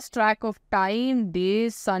 I lost track of time,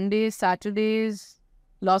 days, Sundays, Saturdays.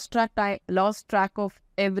 Lost track of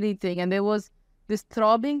everything. And there was this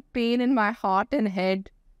throbbing pain in my heart and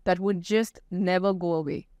head that would just never go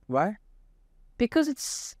away. Why? Because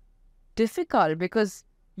it's difficult. Because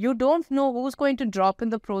you don't know who's going to drop in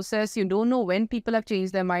the process. You don't know when people have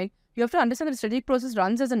changed their mind. You have to understand that the strategic process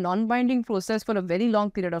runs as a non-binding process for a very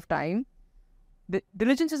long period of time. The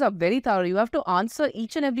diligences are very thorough. You have to answer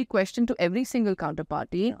each and every question to every single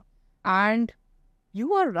counterparty. And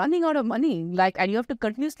you are running out of money. And you have to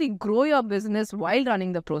continuously grow your business while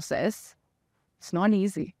running the process. It's not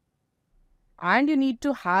easy. And you need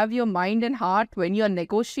to have your mind and heart when you're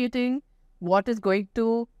negotiating what is going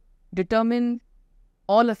to determine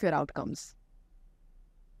all of your outcomes.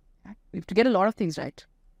 You have to get a lot of things right.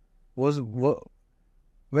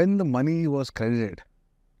 When the money was credited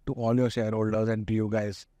to all your shareholders and to you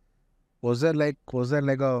guys, was there the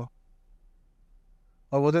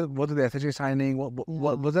SHA signing?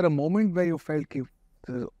 Was there a moment where you felt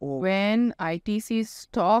when ITC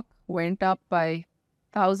stock went up by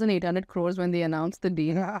 1,800 crores when they announced the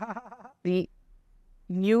deal, the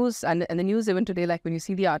news and the news even today, like when you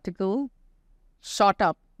see the article, shot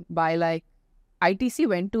up by ITC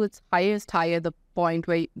went to its highest high at the point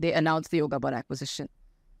where they announced the Yoga Bar acquisition.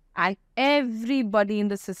 And everybody in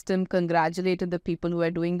the system congratulated the people who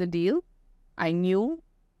were doing the deal. I knew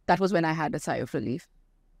that was when I had a sigh of relief.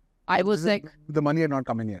 I was like... The money had not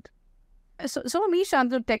come in yet. So for me,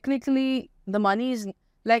 Shantanu, technically, the money is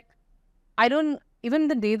like... Even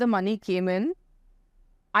the day the money came in,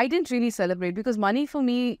 I didn't really celebrate because money for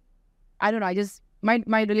me, I don't know,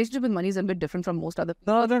 my relationship with money is a bit different from most other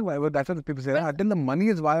people. No, that's why. That's what people say. Until the money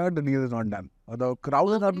is wired, the deal is not done. Or the crowd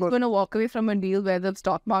is not going to walk away from a deal where the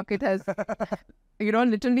stock market has,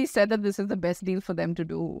 literally said that this is the best deal for them to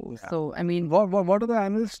do. Yeah. So, I mean... What are the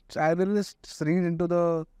analysts read into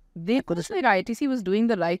the... They felt like ITC was doing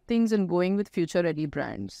the right things and going with future-ready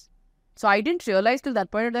brands. So, I didn't realize till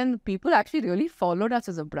that point of time, people actually really followed us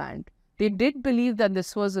as a brand. They did believe that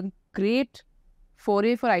this was a great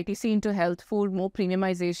foray for ITC into health food, more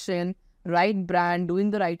premiumization, right brand,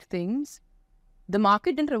 doing the right things. The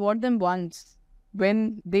market didn't reward them once.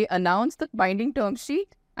 When they announced the binding term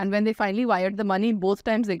sheet and when they finally wired the money, both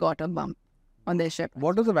times they got a bump on their share.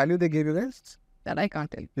 What was the value they gave you guys? That I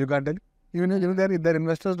can't tell. You can't tell? Even their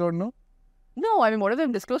investors don't know? No, I mean, whatever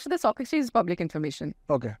they've disclosed to the stock exchange is public information.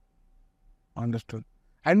 Okay. Understood.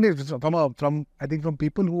 And it's from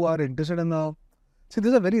people who are interested in the... See,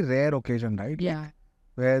 this is a very rare occasion, right? Yeah.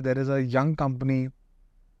 Where there is a young company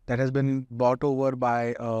that has been bought over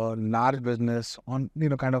by a large business on,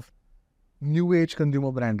 kind of new age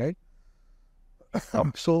consumer brand, right?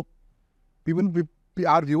 So,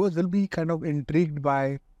 our viewers will be kind of intrigued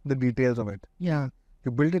by the details of it. Yeah.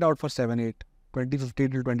 You built it out for 2015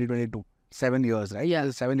 till 2022. 7 years, right? Yeah.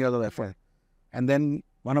 7 years of effort. And then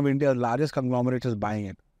one of India's largest conglomerates is buying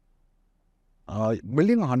it.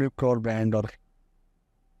 Building a 100 crore brand or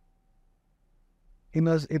in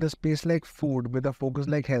a space like food with a focus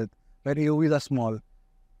like health, where AOVs are small.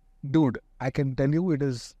 Dude, I can tell you it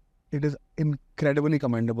is incredibly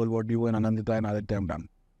commendable what you and Anandita and Aditya have done.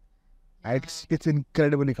 It's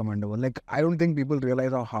incredibly commendable. Like, I don't think people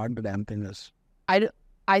realize how hard the damn thing is.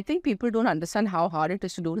 I think people don't understand how hard it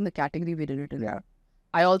is to do it in the category we did it in. Yeah.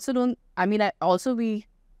 I also don't, we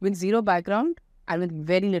with zero background and with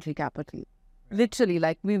very little capital. Literally,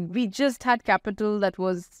 like we just had capital that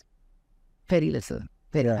was very little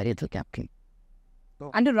capital.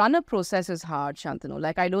 Oh. And to run a process is hard, Shantanu.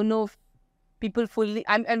 Like, I don't know if people fully,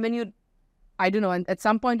 and at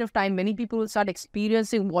some point of time, many people will start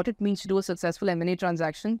experiencing what it means to do a successful M&A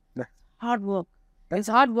transaction. Yeah. Hard work. It's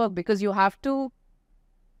hard work because you have to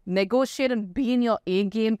negotiate and be in your A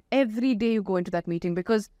game every day you go into that meeting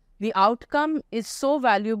because the outcome is so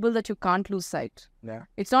valuable that you can't lose sight. Yeah.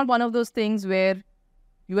 It's not one of those things where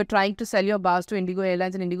you were trying to sell your bars to Indigo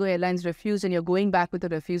Airlines and Indigo Airlines refused and you're going back with a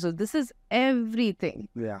refusal. This is everything.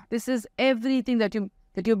 Yeah. This is everything that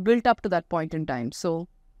you built up to that point in time. So,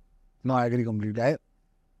 no, I agree completely.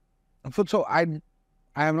 So I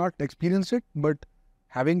have not experienced it, but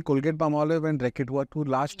having Colgate Palmolive and Reckitt were two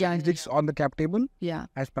large strategics on the cap table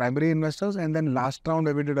as primary investors, and then last round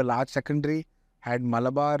where we did a large secondary, had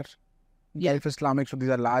Malabar, Gulf Islamic, so these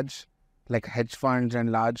are large like hedge funds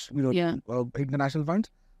and large international funds.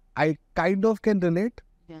 I kind of can relate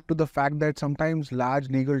to the fact that sometimes large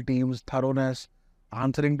legal teams, thoroughness,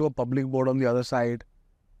 answering to a public board on the other side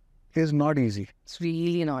is not easy. It's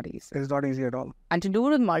really not easy. It's not easy at all. And to do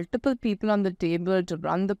it with multiple people on the table, to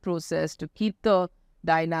run the process, to keep the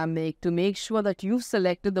dynamic, to make sure that you've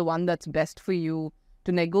selected the one that's best for you,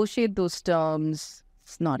 to negotiate those terms,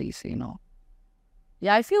 it's not easy,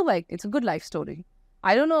 Yeah, I feel like it's a good life story.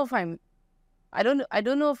 I don't know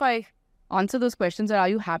if I answer those questions are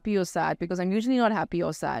you happy or sad, because I'm usually not happy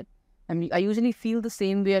or sad. I usually feel the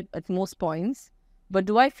same way at most points. But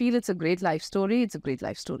do I feel it's a great life story? It's a great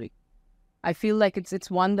life story. I feel like it's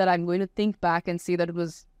one that I'm going to think back and see that it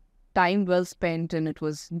was time well spent and it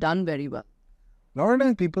was done very well. A lot of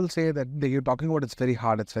times people say that you're talking about it's very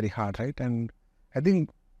hard, right? And I think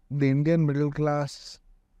the Indian middle class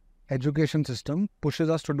education system pushes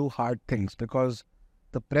us to do hard things because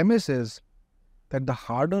the premise is that the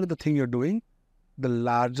harder the thing you're doing, the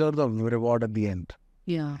larger the reward at the end.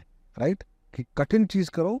 Yeah. Right? कि कठिन चीज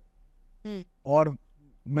करो और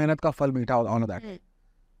मेहनत का फल मीठा होना that.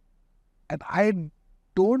 And I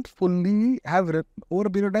don't fully have over a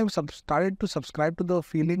period of time started to subscribe to the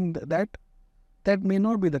feeling that may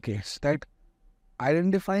not be the case. That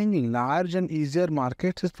identifying large and easier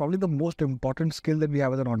markets is probably the most important skill that we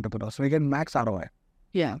have as an entrepreneur. So we get max ROI.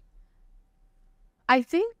 Yeah. I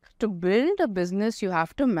think to build a business, you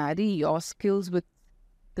have to marry your skills with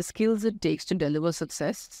the skills it takes to deliver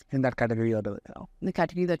success. In that category or the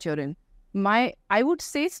category that you're in. I would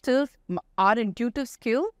say still our intuitive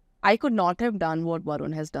skill I could not have done what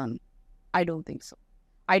Varun has done. I don't think so.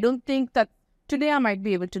 I don't think that today I might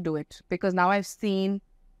be able to do it because now I've seen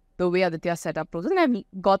the way Aditya set up process and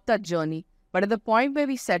I've got that journey. But at the point where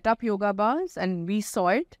we set up yoga bars and we saw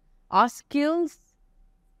it, our skills,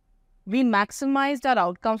 we maximized our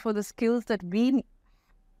outcomes for the skills that we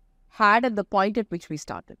had at the point at which we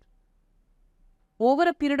started. Over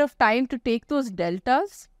a period of time to take those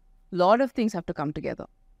deltas, a lot of things have to come together.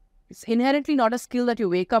 It's inherently not a skill that you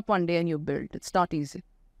wake up one day and you build. It's not easy.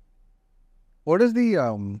 What is the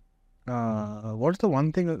what's the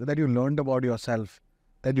one thing that you learned about yourself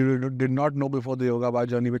that you did not know before the yoga bar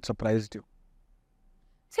journey which surprised you?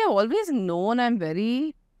 See, I've always known I'm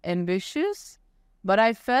very ambitious, but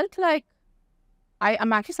I felt like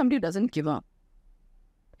I'm actually somebody who doesn't give up.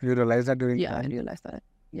 You realized that during I realized that.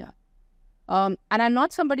 Yeah. And I'm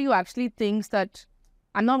not somebody who actually thinks that,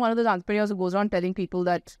 I'm not one of those entrepreneurs who goes around telling people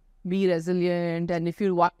that be resilient and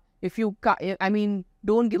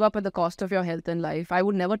don't give up at the cost of your health and life. I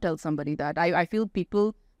would never tell somebody that. I feel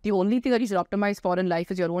people, the only thing that you should optimize for in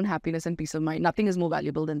life is your own happiness and peace of mind. Nothing is more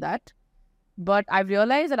valuable than that. But I've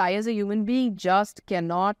realized that I as a human being just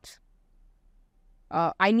cannot,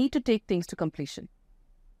 I need to take things to completion.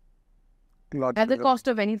 At the cost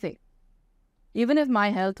of anything. Even if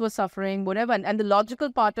my health was suffering, whatever. And the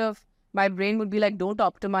logical part of my brain would be like, don't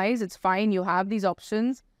optimize. It's fine. You have these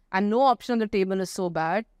options. And no option on the table is so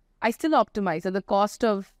bad. I still optimize at the cost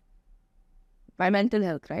of my mental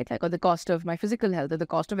health, right? Like, or the cost of my physical health, at the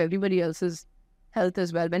cost of everybody else's health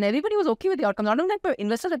as well. When everybody was okay with the outcomes, I don't like my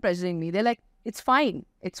investors are pressuring me. They're like, it's fine.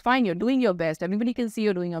 It's fine. You're doing your best. Everybody can see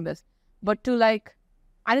you're doing your best. But to like,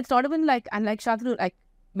 and it's not even like, and like Shantanu, like,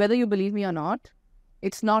 whether you believe me or not,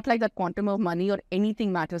 it's not like that quantum of money or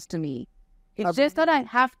anything matters to me. It's just that I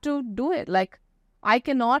have to do it. Like, I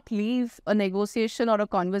cannot leave a negotiation or a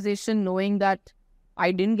conversation knowing that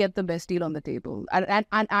I didn't get the best deal on the table and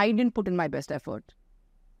I didn't put in my best effort.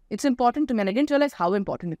 It's important to me and I didn't realize how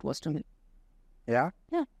important it was to me. Yeah?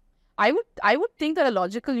 Yeah. I would think that a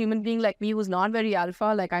logical human being like me who's not very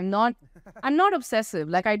alpha, like I'm not obsessive.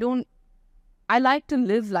 Like I like to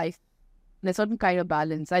live life in a certain kind of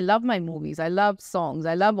balance. I love my movies. I love songs.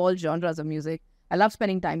 I love all genres of music. I love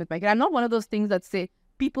spending time with my kids. I'm not one of those things that say,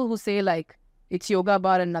 people who say like, it's yoga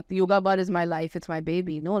bar and nothing. Yoga bar is my life. It's my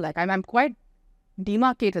baby. No, like I'm quite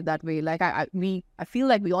demarcated that way. Like I feel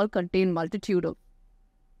like we all contain multitude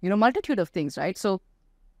of things, right? So,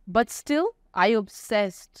 but still, I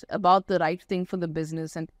obsessed about the right thing for the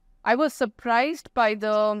business, and I was surprised by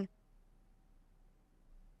the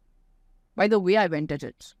way I went at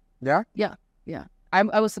it. Yeah? Yeah.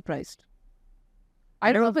 I was surprised.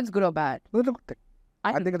 I don't know if it's good or bad. It's a good thing.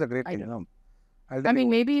 I think it's a great thing. I mean,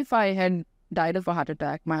 maybe if I had died of a heart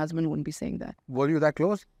attack, my husband wouldn't be saying that. Were you that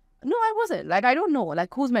close? No, I wasn't. Like, I don't know.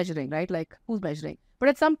 Like, who's measuring, right? Like, who's measuring? But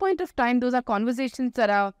at some point of time, those are conversations that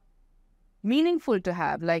are meaningful to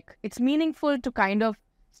have. Like, it's meaningful to kind of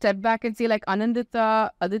step back and say, like, Anandita,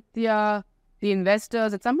 Aditya, the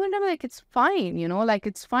investors, at some point I'm like, it's fine, like,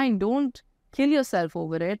 it's fine. Don't kill yourself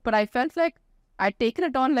over it. But I felt like I'd taken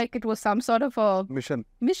it on like it was some sort of a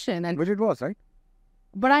mission. And which it was, right?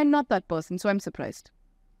 But I'm not that person, so I'm surprised.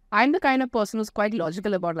 I'm the kind of person who's quite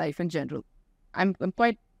logical about life in general. I'm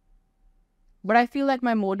quite... But I feel like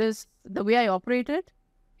my modus, the way I operated,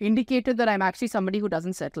 indicated that I'm actually somebody who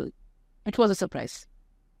doesn't settle. It was a surprise.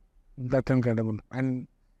 That's incredible. And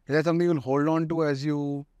is that something you'll hold on to as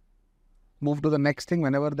you move to the next thing,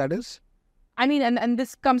 whenever that is? I mean, and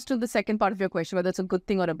this comes to the second part of your question, whether it's a good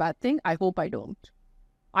thing or a bad thing. I hope I don't.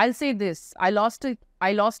 I'll say this. I lost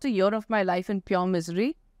a year of my life in pure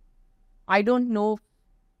misery. I don't know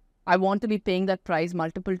I want to be paying that price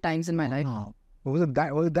multiple times in my life. Was it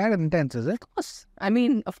that intense, is it? Of course. I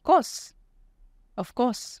mean, of course. Of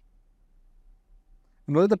course.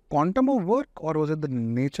 Was it the quantum of work or was it the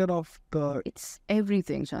nature of the... It's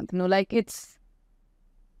everything, Shantanu. Like, it's...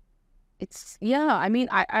 Yeah, I mean,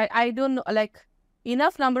 I don't know. Like,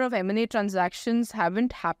 enough number of M&A transactions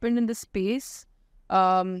haven't happened in this space.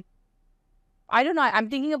 I don't know. I'm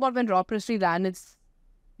thinking about when Raw Prestige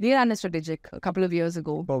they ran a strategic a couple of years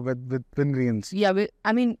ago. Oh, with Wingreens. Yeah, but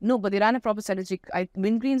they ran a proper strategic.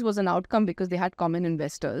 Wingreens was an outcome because they had common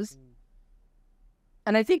investors.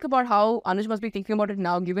 And I think about how Anuj must be thinking about it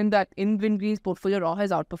now, given that in Wingreens' portfolio, Raw has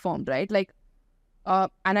outperformed, right? Like, and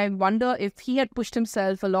I wonder if he had pushed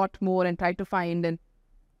himself a lot more and tried to find,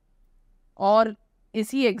 or is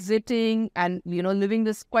he exiting and, living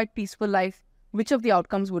this quite peaceful life? Which of the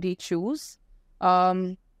outcomes would he choose?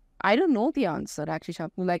 I don't know the answer, actually,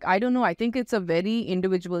 Shantanu. Like, I don't know. I think it's a very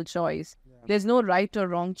individual choice. Yeah. There's no right or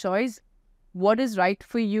wrong choice. What is right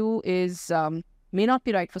for you is may not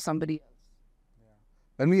be right for somebody else.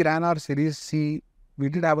 When we ran our Series C, we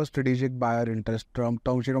did have a strategic buyer interest, term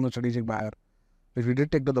sheet from a strategic buyer, which we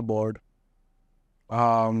did take to the board.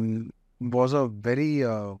 Was a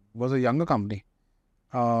younger company.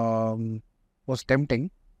 Was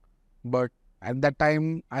tempting, but at that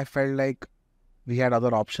time I felt like we had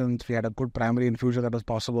other options. We had a good primary infusion that was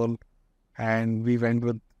possible, and we went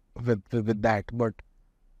with that. But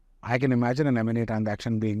I can imagine an M&A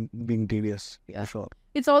transaction being tedious. Yeah. For sure.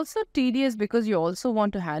 It's also tedious because you also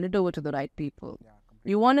want to hand it over to the right people.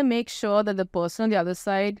 You want to make sure that the person on the other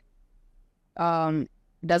side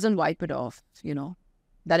doesn't wipe it off,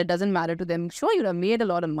 that it doesn't matter to them. Sure, you'd have made a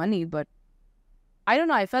lot of money, but I don't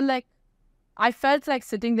know. I felt like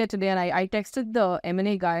sitting there today, and I texted the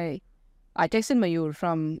M&A guy. I texted Mayur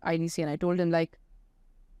from ITC, and I told him, like,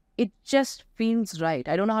 it just feels right.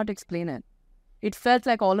 I don't know how to explain it. It felt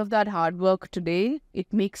like all of that hard work today,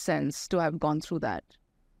 it makes sense to have gone through that.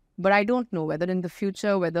 But I don't know whether in the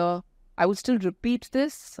future, whether I would still repeat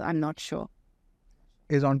this. I'm not sure.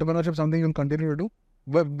 Is entrepreneurship something you'll continue to do?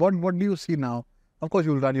 What do you see now? Of course,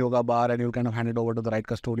 you'll run yoga bar and you'll kind of hand it over to the right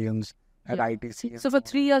custodians at ITC. So for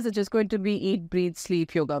 3 years, it's just going to be eat, breathe,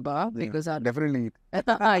 sleep yoga bar. Because definitely eat.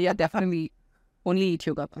 Yeah, definitely. Only eat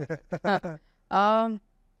yoga bar.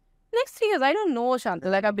 Next 3 years, I don't know, Shanta.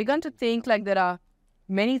 Like, I've begun to think like there are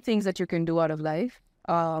many things that you can do out of life.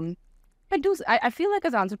 I feel like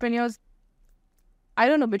as entrepreneurs, I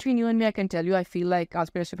don't know, between you and me, I can tell you, I feel like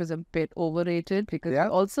entrepreneurship is a bit overrated because we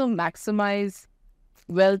also maximize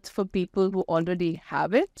wealth for people who already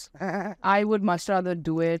have it. I would much rather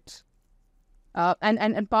do it.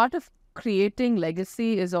 And part of creating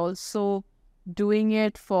legacy is also doing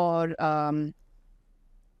it for,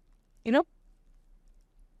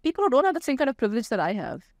 people who don't have the same kind of privilege that I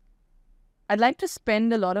have. I'd like to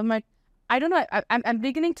spend a lot of my, I don't know, I'm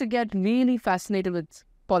beginning to get really fascinated with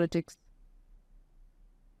politics.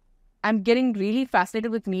 I'm getting really fascinated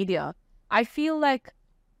with media. I feel like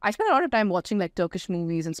I spend a lot of time watching like Turkish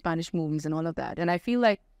movies and Spanish movies and all of that. And I feel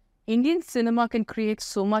like Indian cinema can create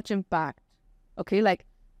so much impact. Okay, like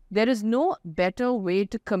there is no better way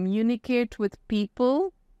to communicate with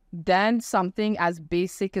people than something as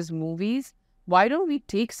basic as movies. Why don't we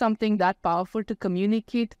take something that powerful to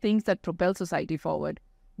communicate things that propel society forward?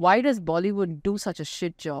 Why does Bollywood do such a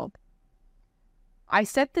shit job? I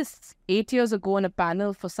said this 8 years ago on a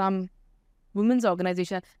panel for some women's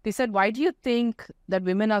organization. They said, why do you think that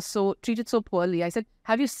women are so treated so poorly? I said,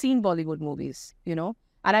 have you seen Bollywood movies? And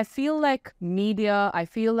I feel like media, I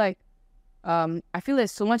feel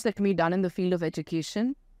there's so much that can be done in the field of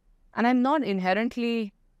education. And I'm not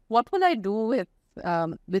inherently, what will I do with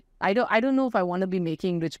I don't know if I want to be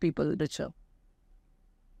making rich people richer.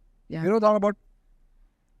 Yeah. Thought about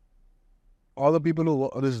all the people who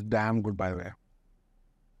work, this is damn good, by the way.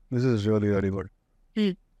 This is really, really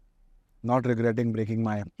good. Not regretting breaking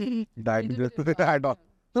my diet. At all.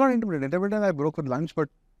 No, not intermittent. Intermittent I broke with lunch, but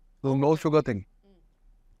the no sugar thing.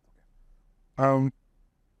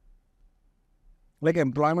 Like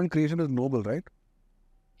employment creation is noble, right?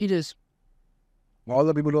 It is. All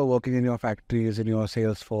the people who are working in your factories, in your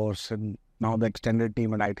sales force, and now the extended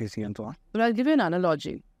team at ITC and so on. But I'll give you an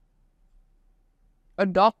analogy. A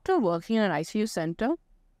doctor working in an ICU center,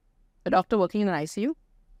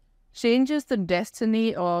 changes the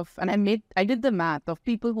destiny of, and I did the math of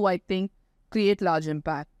people who I think create large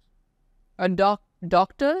impact.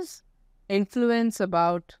 Doctors influence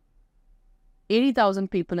about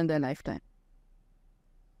 80,000 people in their lifetime.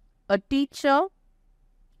 A teacher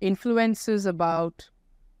influences about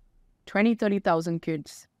 30,000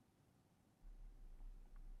 kids.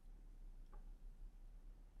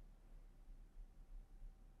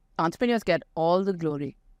 Entrepreneurs get all the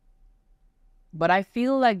glory. But I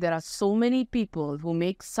feel like there are so many people who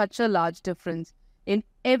make such a large difference in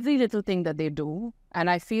every little thing that they do. And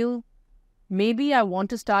I feel maybe I want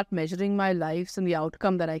to start measuring my lives and the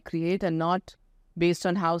outcome that I create and not based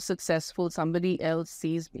on how successful somebody else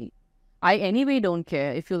sees me. I anyway don't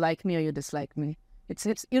care if you like me or you dislike me. It's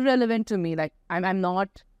irrelevant to me. Like I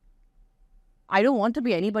don't want to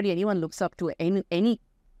be anybody anyone looks up to in any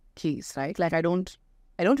case, right? Like I don't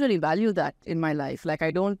really value that in my life. Like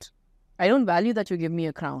I don't value that you give me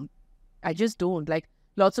a crown. I just don't. Like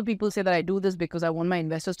lots of people say that I do this because I want my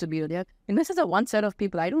investors to be earlier. Investors are one set of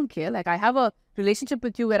people. I don't care. Like I have a relationship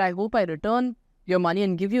with you where I hope I return your money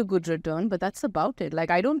and give you a good return, but that's about it.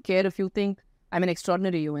 Like I don't care if you think I'm an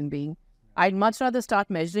extraordinary human being. I'd much rather start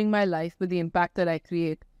measuring my life with the impact that I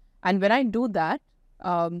create. And when I do that,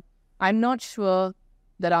 I'm not sure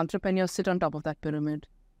that entrepreneurs sit on top of that pyramid.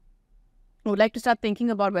 I would like to start thinking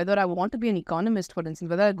about whether I want to be an economist, for instance,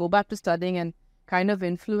 whether I go back to studying and kind of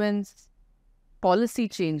influence policy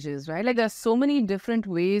changes, right? Like there's so many different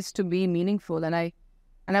ways to be meaningful, and I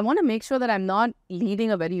want to make sure that I'm not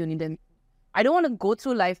leading a very I don't want to go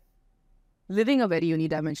through life living a very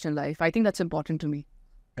unidimensional life. I think that's important to me.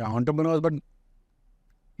 Yeah, entrepreneurs, but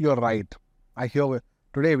you're right. I hear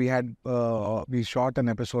today we shot an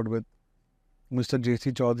episode with Mr.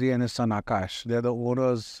 J.C. Chaudhary and his son Akash. They're the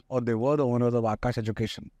owners, or they were the owners of Akash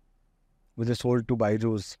Education, which is sold to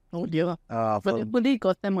Byju's. Oh dear. But they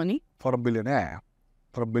got their money? For $1 billion,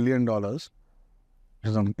 for $1 billion, which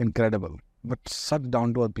is incredible. But such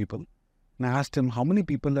down-to-earth people. And I asked him, how many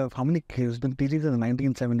kids, been teaching since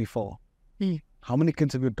 1974. How many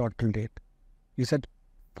kids have you taught till date? He said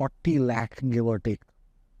 40 lakh, give or take.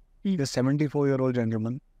 This 74-year-old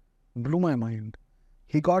gentleman blew my mind.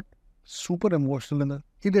 He got super emotional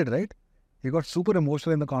he got super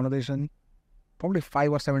emotional in the conversation, probably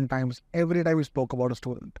 5 or 7 times, every time we spoke about a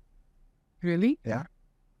student. Really? Yeah.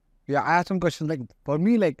 Yeah, I asked some questions like, for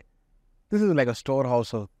me, like, this is like a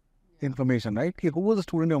storehouse of information, right? Who was the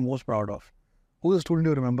student you're most proud of? Who was the student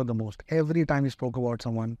you remember the most? Every time he spoke about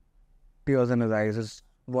someone, tears in his eyes.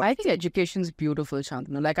 I think education is beautiful,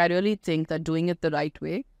 Shantanu. Like, I really think that doing it the right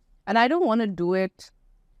way, and I don't want to do it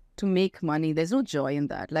to make money. There's no joy in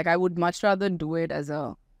that. Like, I would much rather do it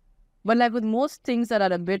but like with most things that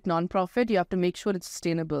are a bit non-profit, you have to make sure it's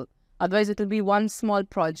sustainable. Otherwise, it'll be one small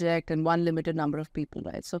project and one limited number of people,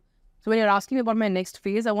 right? So when you're asking me about my next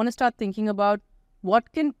phase, I want to start thinking about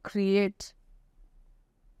what can create.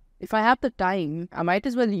 If I have the time, I might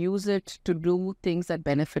as well use it to do things that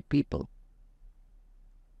benefit people.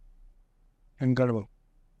 Incredible.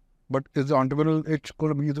 But is the entrepreneurial itch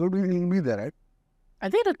going to be there, right? I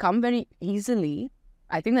think it'll come very easily.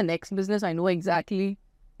 I think the next business, I know exactly,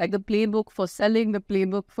 like the playbook for selling, the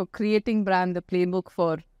playbook for creating brand, the playbook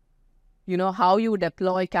for, how you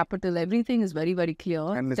deploy capital, everything is very, very clear.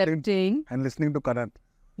 And listening to Karan.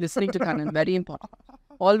 Listening to Karan, very important.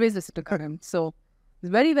 Always listen to Karan. So it's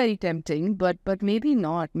very, very tempting, but maybe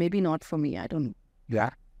not. Maybe not for me. I don't know.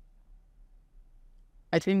 Yeah.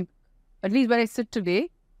 I think, at least where I sit today,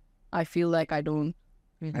 I feel like I don't.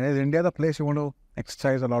 And is India the place you want to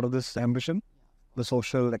exercise a lot of this ambition? The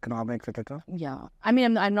social, economics, etc.? Yeah. I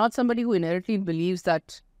mean, I'm not somebody who inherently believes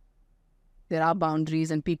that there are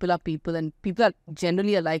boundaries and people are people and people are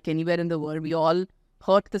generally alike anywhere in the world. We all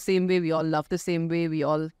hurt the same way. We all love the same way. We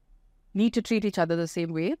all need to treat each other the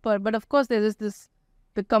same way. But of course, there is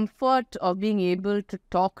the comfort of being able to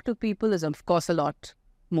talk to people is, of course, a lot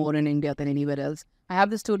more in India than anywhere else. I have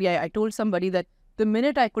this story. I told somebody that the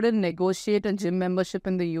minute I couldn't negotiate a gym membership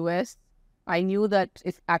in the US, I knew that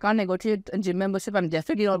if I can't negotiate a gym membership, I'm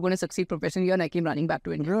definitely not going to succeed professionally, and I came running back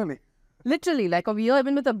to India. Really? Literally, like over here,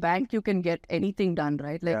 even with a bank, you can get anything done,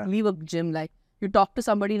 right? Like leave a gym, like you talk to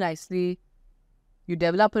somebody nicely, you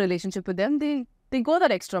develop a relationship with them, they go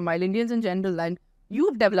that extra mile, Indians in general, and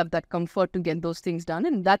you've developed that comfort to get those things done,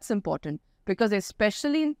 and that's important because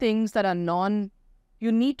especially in things that are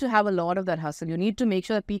you need to have a lot of that hustle. You need to make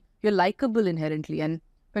sure that you're likable inherently, and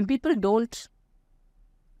when people don't,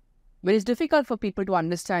 when it's difficult for people to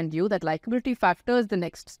understand you, that likability factor is the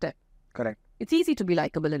next step. Correct. It's easy to be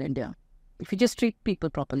likable in India if you just treat people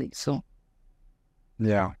properly. So,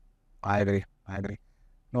 yeah, I agree.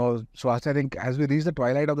 No, so I think as we reach the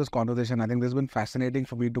twilight of this conversation, I think this has been fascinating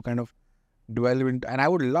for me to kind of dwell into, and I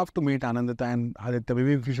would love to meet Anandita and Aditya.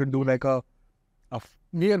 Maybe we should do like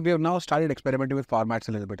we have now started experimenting with formats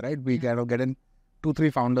a little bit, right? We kind of get in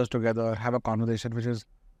 2-3 founders together, have a conversation which is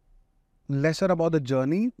lesser about the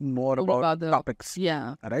journey, more about the topics.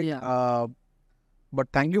 Yeah. Right? Yeah. But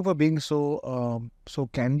thank you for being so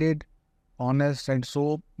candid, honest, and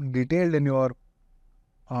so detailed in your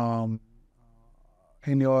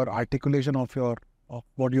articulation of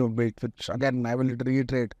what you have built, which again I will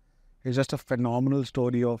reiterate is just a phenomenal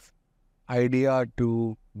story of idea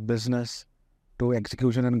to business to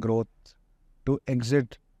execution and growth to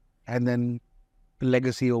exit and then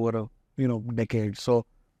legacy over a decade. So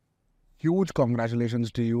huge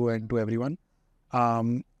congratulations to you and to everyone.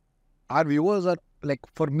 Our viewers are like,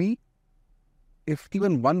 for me, if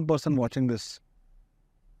even one person watching this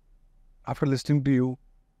after listening to you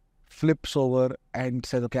flips over and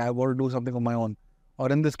says, okay, I want to do something on my own,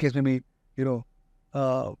 or in this case maybe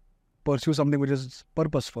pursue something which is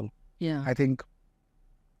purposeful, I think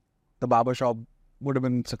the Barbershop would have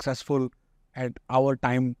been successful and our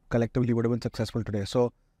time collectively would have been successful today.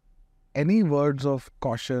 So any words of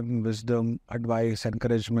caution, wisdom, advice,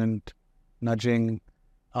 encouragement, nudging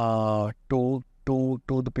to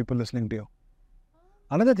the people listening to you?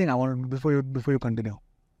 Another thing I want before you continue,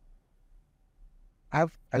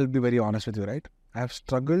 I'll be very honest with you, right? I've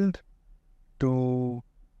struggled to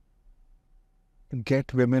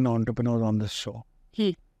get women entrepreneurs on this show.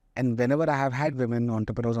 And whenever I have had women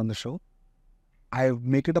entrepreneurs on the show, I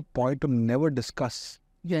make it a point to never discuss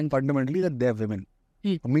fundamentally that they're women.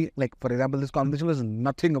 For me, like, for example, this conversation is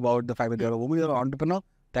nothing about the fact that you're a woman, you're an entrepreneur,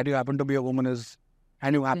 that you happen to be a woman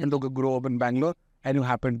and you happen to grow up in Bangalore, and you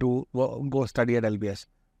happen to go study at LBS.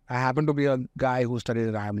 I happen to be a guy who studied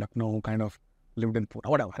at IIM Lucknow, who kind of lived in Pune,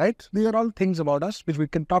 whatever, right? These are all things about us which we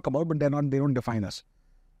can talk about, but they don't define us.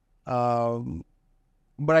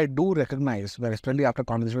 But I do recognize, where especially after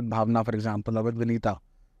conversation with Bhavna, for example, or with Vinita,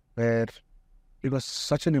 where it was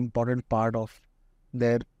such an important part of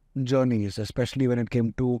their journeys, especially when it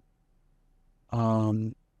came to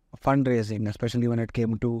fundraising, especially when it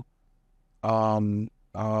came to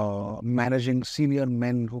managing senior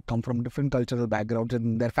men who come from different cultural backgrounds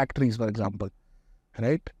in their factories, for example,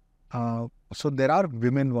 right? So there are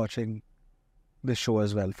women watching this show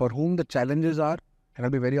as well, for whom the challenges are, and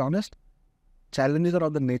I'll be very honest, challenges are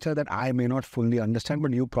of the nature that I may not fully understand,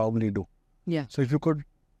 but you probably do. Yeah. So if you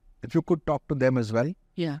could talk to them as well,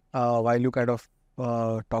 while you kind of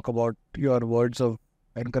talk about your words of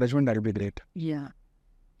encouragement, that'll be great. Yeah.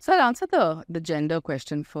 So I'll answer the gender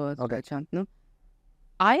question first. Okay. Shantanu.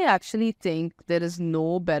 I actually think there is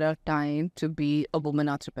no better time to be a woman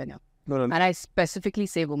entrepreneur. No. And I specifically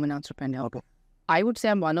say woman entrepreneur. Okay. I would say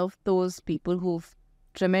I'm one of those people who've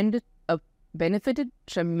benefited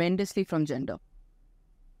tremendously from gender.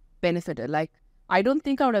 Benefited. Like, I don't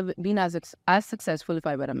think I would have been as successful if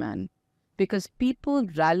I were a man, because people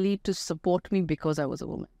rallied to support me because I was a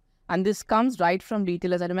woman. And this comes right from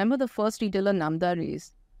retailers. I remember the first retailer, Namda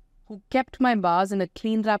Reis, who kept my bars in a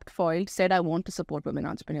clean wrapped foil, said, I want to support women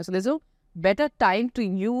entrepreneurs. So there's no better time to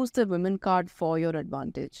use the women card for your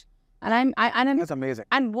advantage. And I'm That's amazing.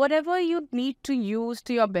 And whatever you need to use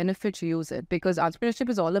to your benefit, use it, because entrepreneurship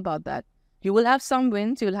is all about that. You will have some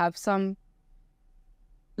wins, you'll have some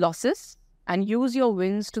losses, and use your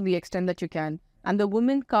wins to the extent that you can. And the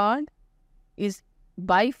women card is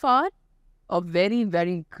by far a very,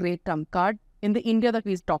 very great trump card in the India that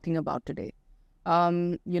we're talking about today.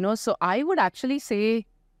 So I would actually say,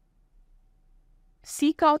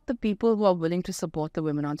 seek out the people who are willing to support the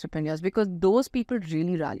women entrepreneurs, because those people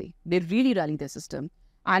really rally. They really rally their system.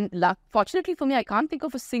 And fortunately for me, I can't think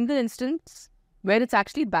of a single instance where it's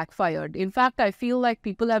actually backfired. In fact, I feel like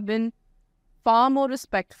people have been far more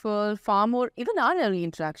respectful, far more, even our early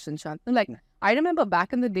interactions, Shantanu. Like, I remember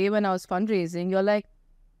back in the day when I was fundraising, you're like,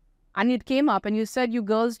 and it came up and you said, you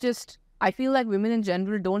girls just, I feel like women in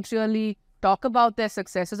general don't really talk about their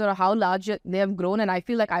successes or how large they have grown, and I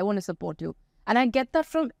feel like I want to support you. And I get that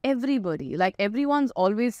from everybody. Like, everyone's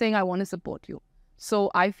always saying, I want to support you. So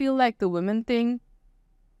I feel like the women thing,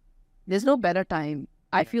 there's no better time.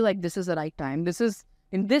 I feel like this is the right time. This is,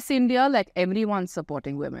 in this India, like, everyone's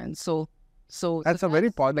supporting women. So that's a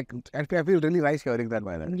very point. Like, I feel really nice hearing that,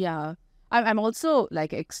 by that. Yeah. I'm also,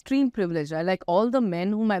 like, extreme privileged, right? Like, all the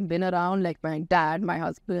men whom I've been around, like my dad, my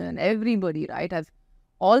husband, everybody, right, have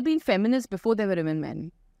all been feminists before they were even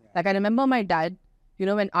men. Yeah. Like, I remember my dad,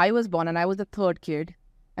 when I was born and I was the third kid,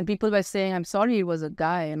 and people were saying, I'm sorry, he was a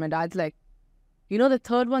guy. And my dad's like, the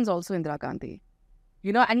third one's also Indira Gandhi.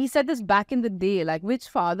 And he said this back in the day, like, which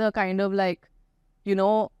father kind of like,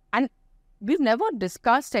 and we've never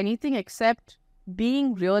discussed anything except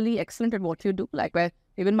being really excellent at what you do. Like, where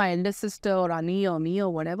even my elder sister or Annie or me or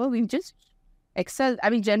whatever, we've just excelled. I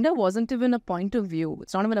mean, gender wasn't even a point of view.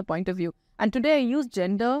 It's not even a point of view. And today I use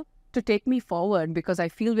gender to take me forward, because I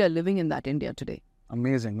feel we are living in that India today.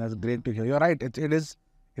 Amazing. That's great to hear. You're right. It is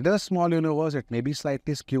a small universe. It may be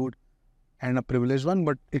slightly skewed and a privileged one,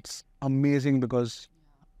 but it's amazing, because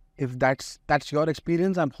if that's your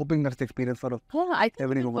experience, I'm hoping that's the experience for I think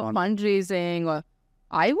every for woman. Fundraising, or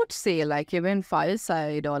I would say, like, even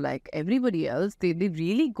Fireside or like everybody else, they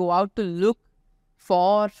really go out to look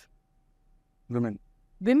for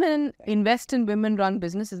Women, invest in women-run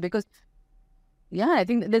businesses, because I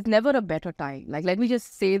think there's never a better time. Like, let me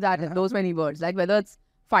just say that, those many words, like, whether it's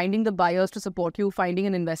finding the buyers to support you, finding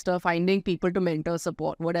an investor, finding people to mentor,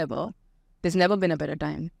 support, whatever, there's never been a better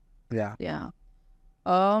time. Yeah.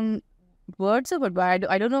 Words of advice,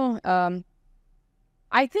 I don't know.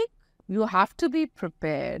 I think you have to be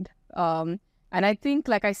prepared. And I think,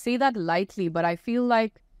 like, I say that lightly, but I feel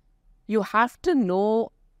like you have to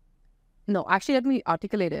know. No, actually, let me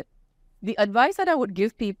articulate it. The advice that I would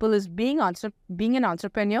give people is being an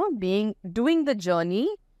entrepreneur, doing the journey.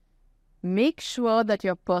 Make sure that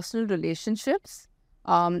your personal relationships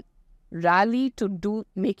rally to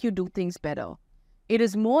make you do things better. It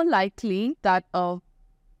is more likely that a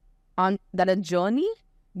journey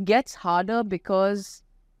gets harder because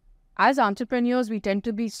as entrepreneurs, we tend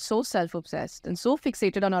to be so self-obsessed and so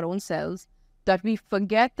fixated on our own selves that we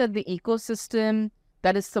forget that the ecosystem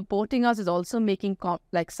that is supporting us is also making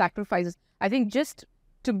sacrifices. I think just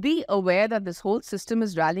to be aware that this whole system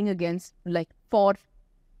is rallying against, for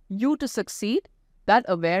you to succeed, that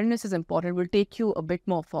awareness is important, will take you a bit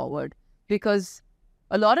more forward. Because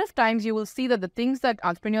a lot of times you will see that the things that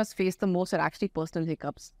entrepreneurs face the most are actually personal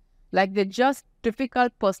hiccups. Like they're just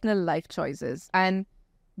difficult personal life choices. And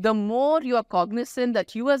the more you are cognizant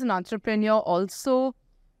that you as an entrepreneur also,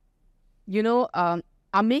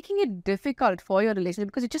 are making it difficult for your relationship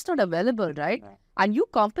because it's just not available, right? And you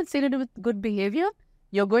compensate it with good behavior,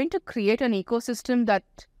 you're going to create an ecosystem that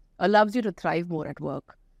allows you to thrive more at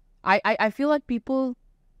work. I feel like people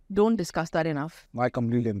don't discuss that enough. I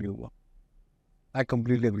completely agree. I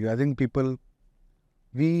completely agree. I think people,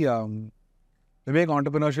 we make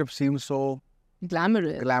entrepreneurship seem so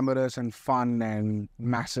glamorous and fun and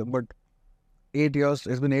massive. But 8 years,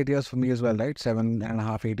 it's been 8 years for me as well, right?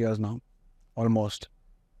 7.5, 8 years now, almost.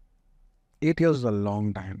 8 years is a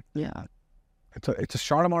long time. Yeah. It's a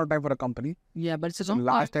short amount of time for a company. Yeah, but it's a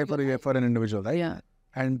last time for an individual, right? Yeah.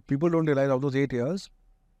 And people don't realize of those 8 years,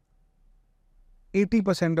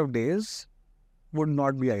 80% of days would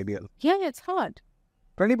not be ideal. Yeah, it's hard.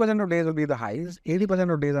 20% of days will be the highs.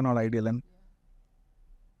 80% of days are not ideal. And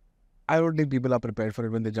I don't think people are prepared for it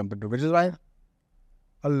when they jump into it, which is why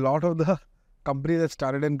a lot of the companies that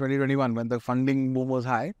started in 2021 when the funding boom was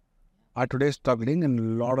high are today struggling, and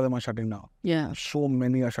a lot of them are shutting down. Yeah. So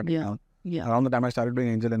many are shutting down. Yeah. Around the time I started doing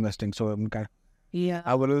angel investing, so I was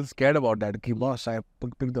a little scared about that. Boss, I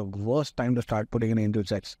picked the worst time to start putting in angel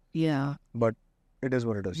checks. Yeah. But it is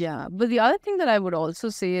what it is. Yeah. But the other thing that I would also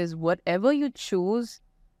say is whatever you choose,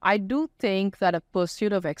 I do think that a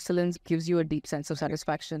pursuit of excellence gives you a deep sense of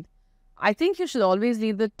satisfaction. I think you should always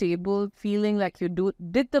leave the table feeling like you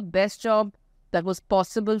did the best job that was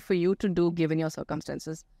possible for you to do given your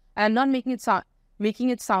circumstances. And not making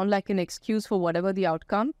it sound like an excuse for whatever the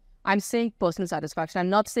outcome. I'm saying personal satisfaction. I'm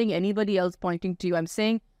not saying anybody else pointing to you. I'm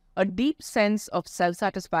saying a deep sense of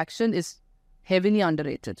self-satisfaction is heavily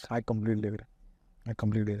underrated. I completely agree.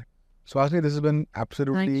 Suhasini, this has been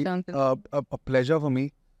absolutely a pleasure for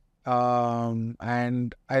me.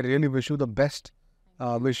 And I really wish you the best.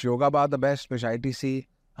 Wish Yoga Bar the best. Wish ITC,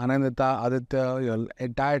 Anandita, Aditya, your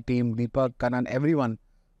entire team, Deepak, Kanan, everyone.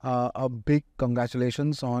 A big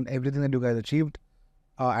congratulations on everything that you guys achieved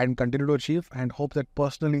and continue to achieve, and hope that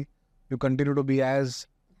personally you continue to be as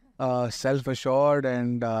self-assured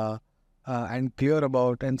and clear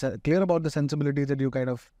about the sensibilities that you kind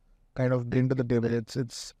of bring to the table.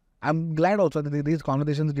 I'm glad also that these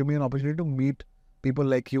conversations give me an opportunity to meet people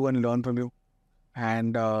like you and learn from you.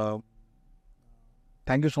 And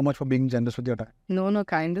thank you so much for being generous with your time. No,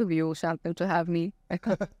 kind of you, Shantanu, to have me.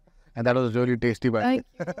 And that was really tasty, by Thank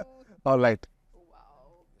you. All right.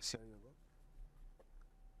 Wow.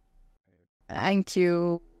 Thank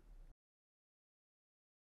you.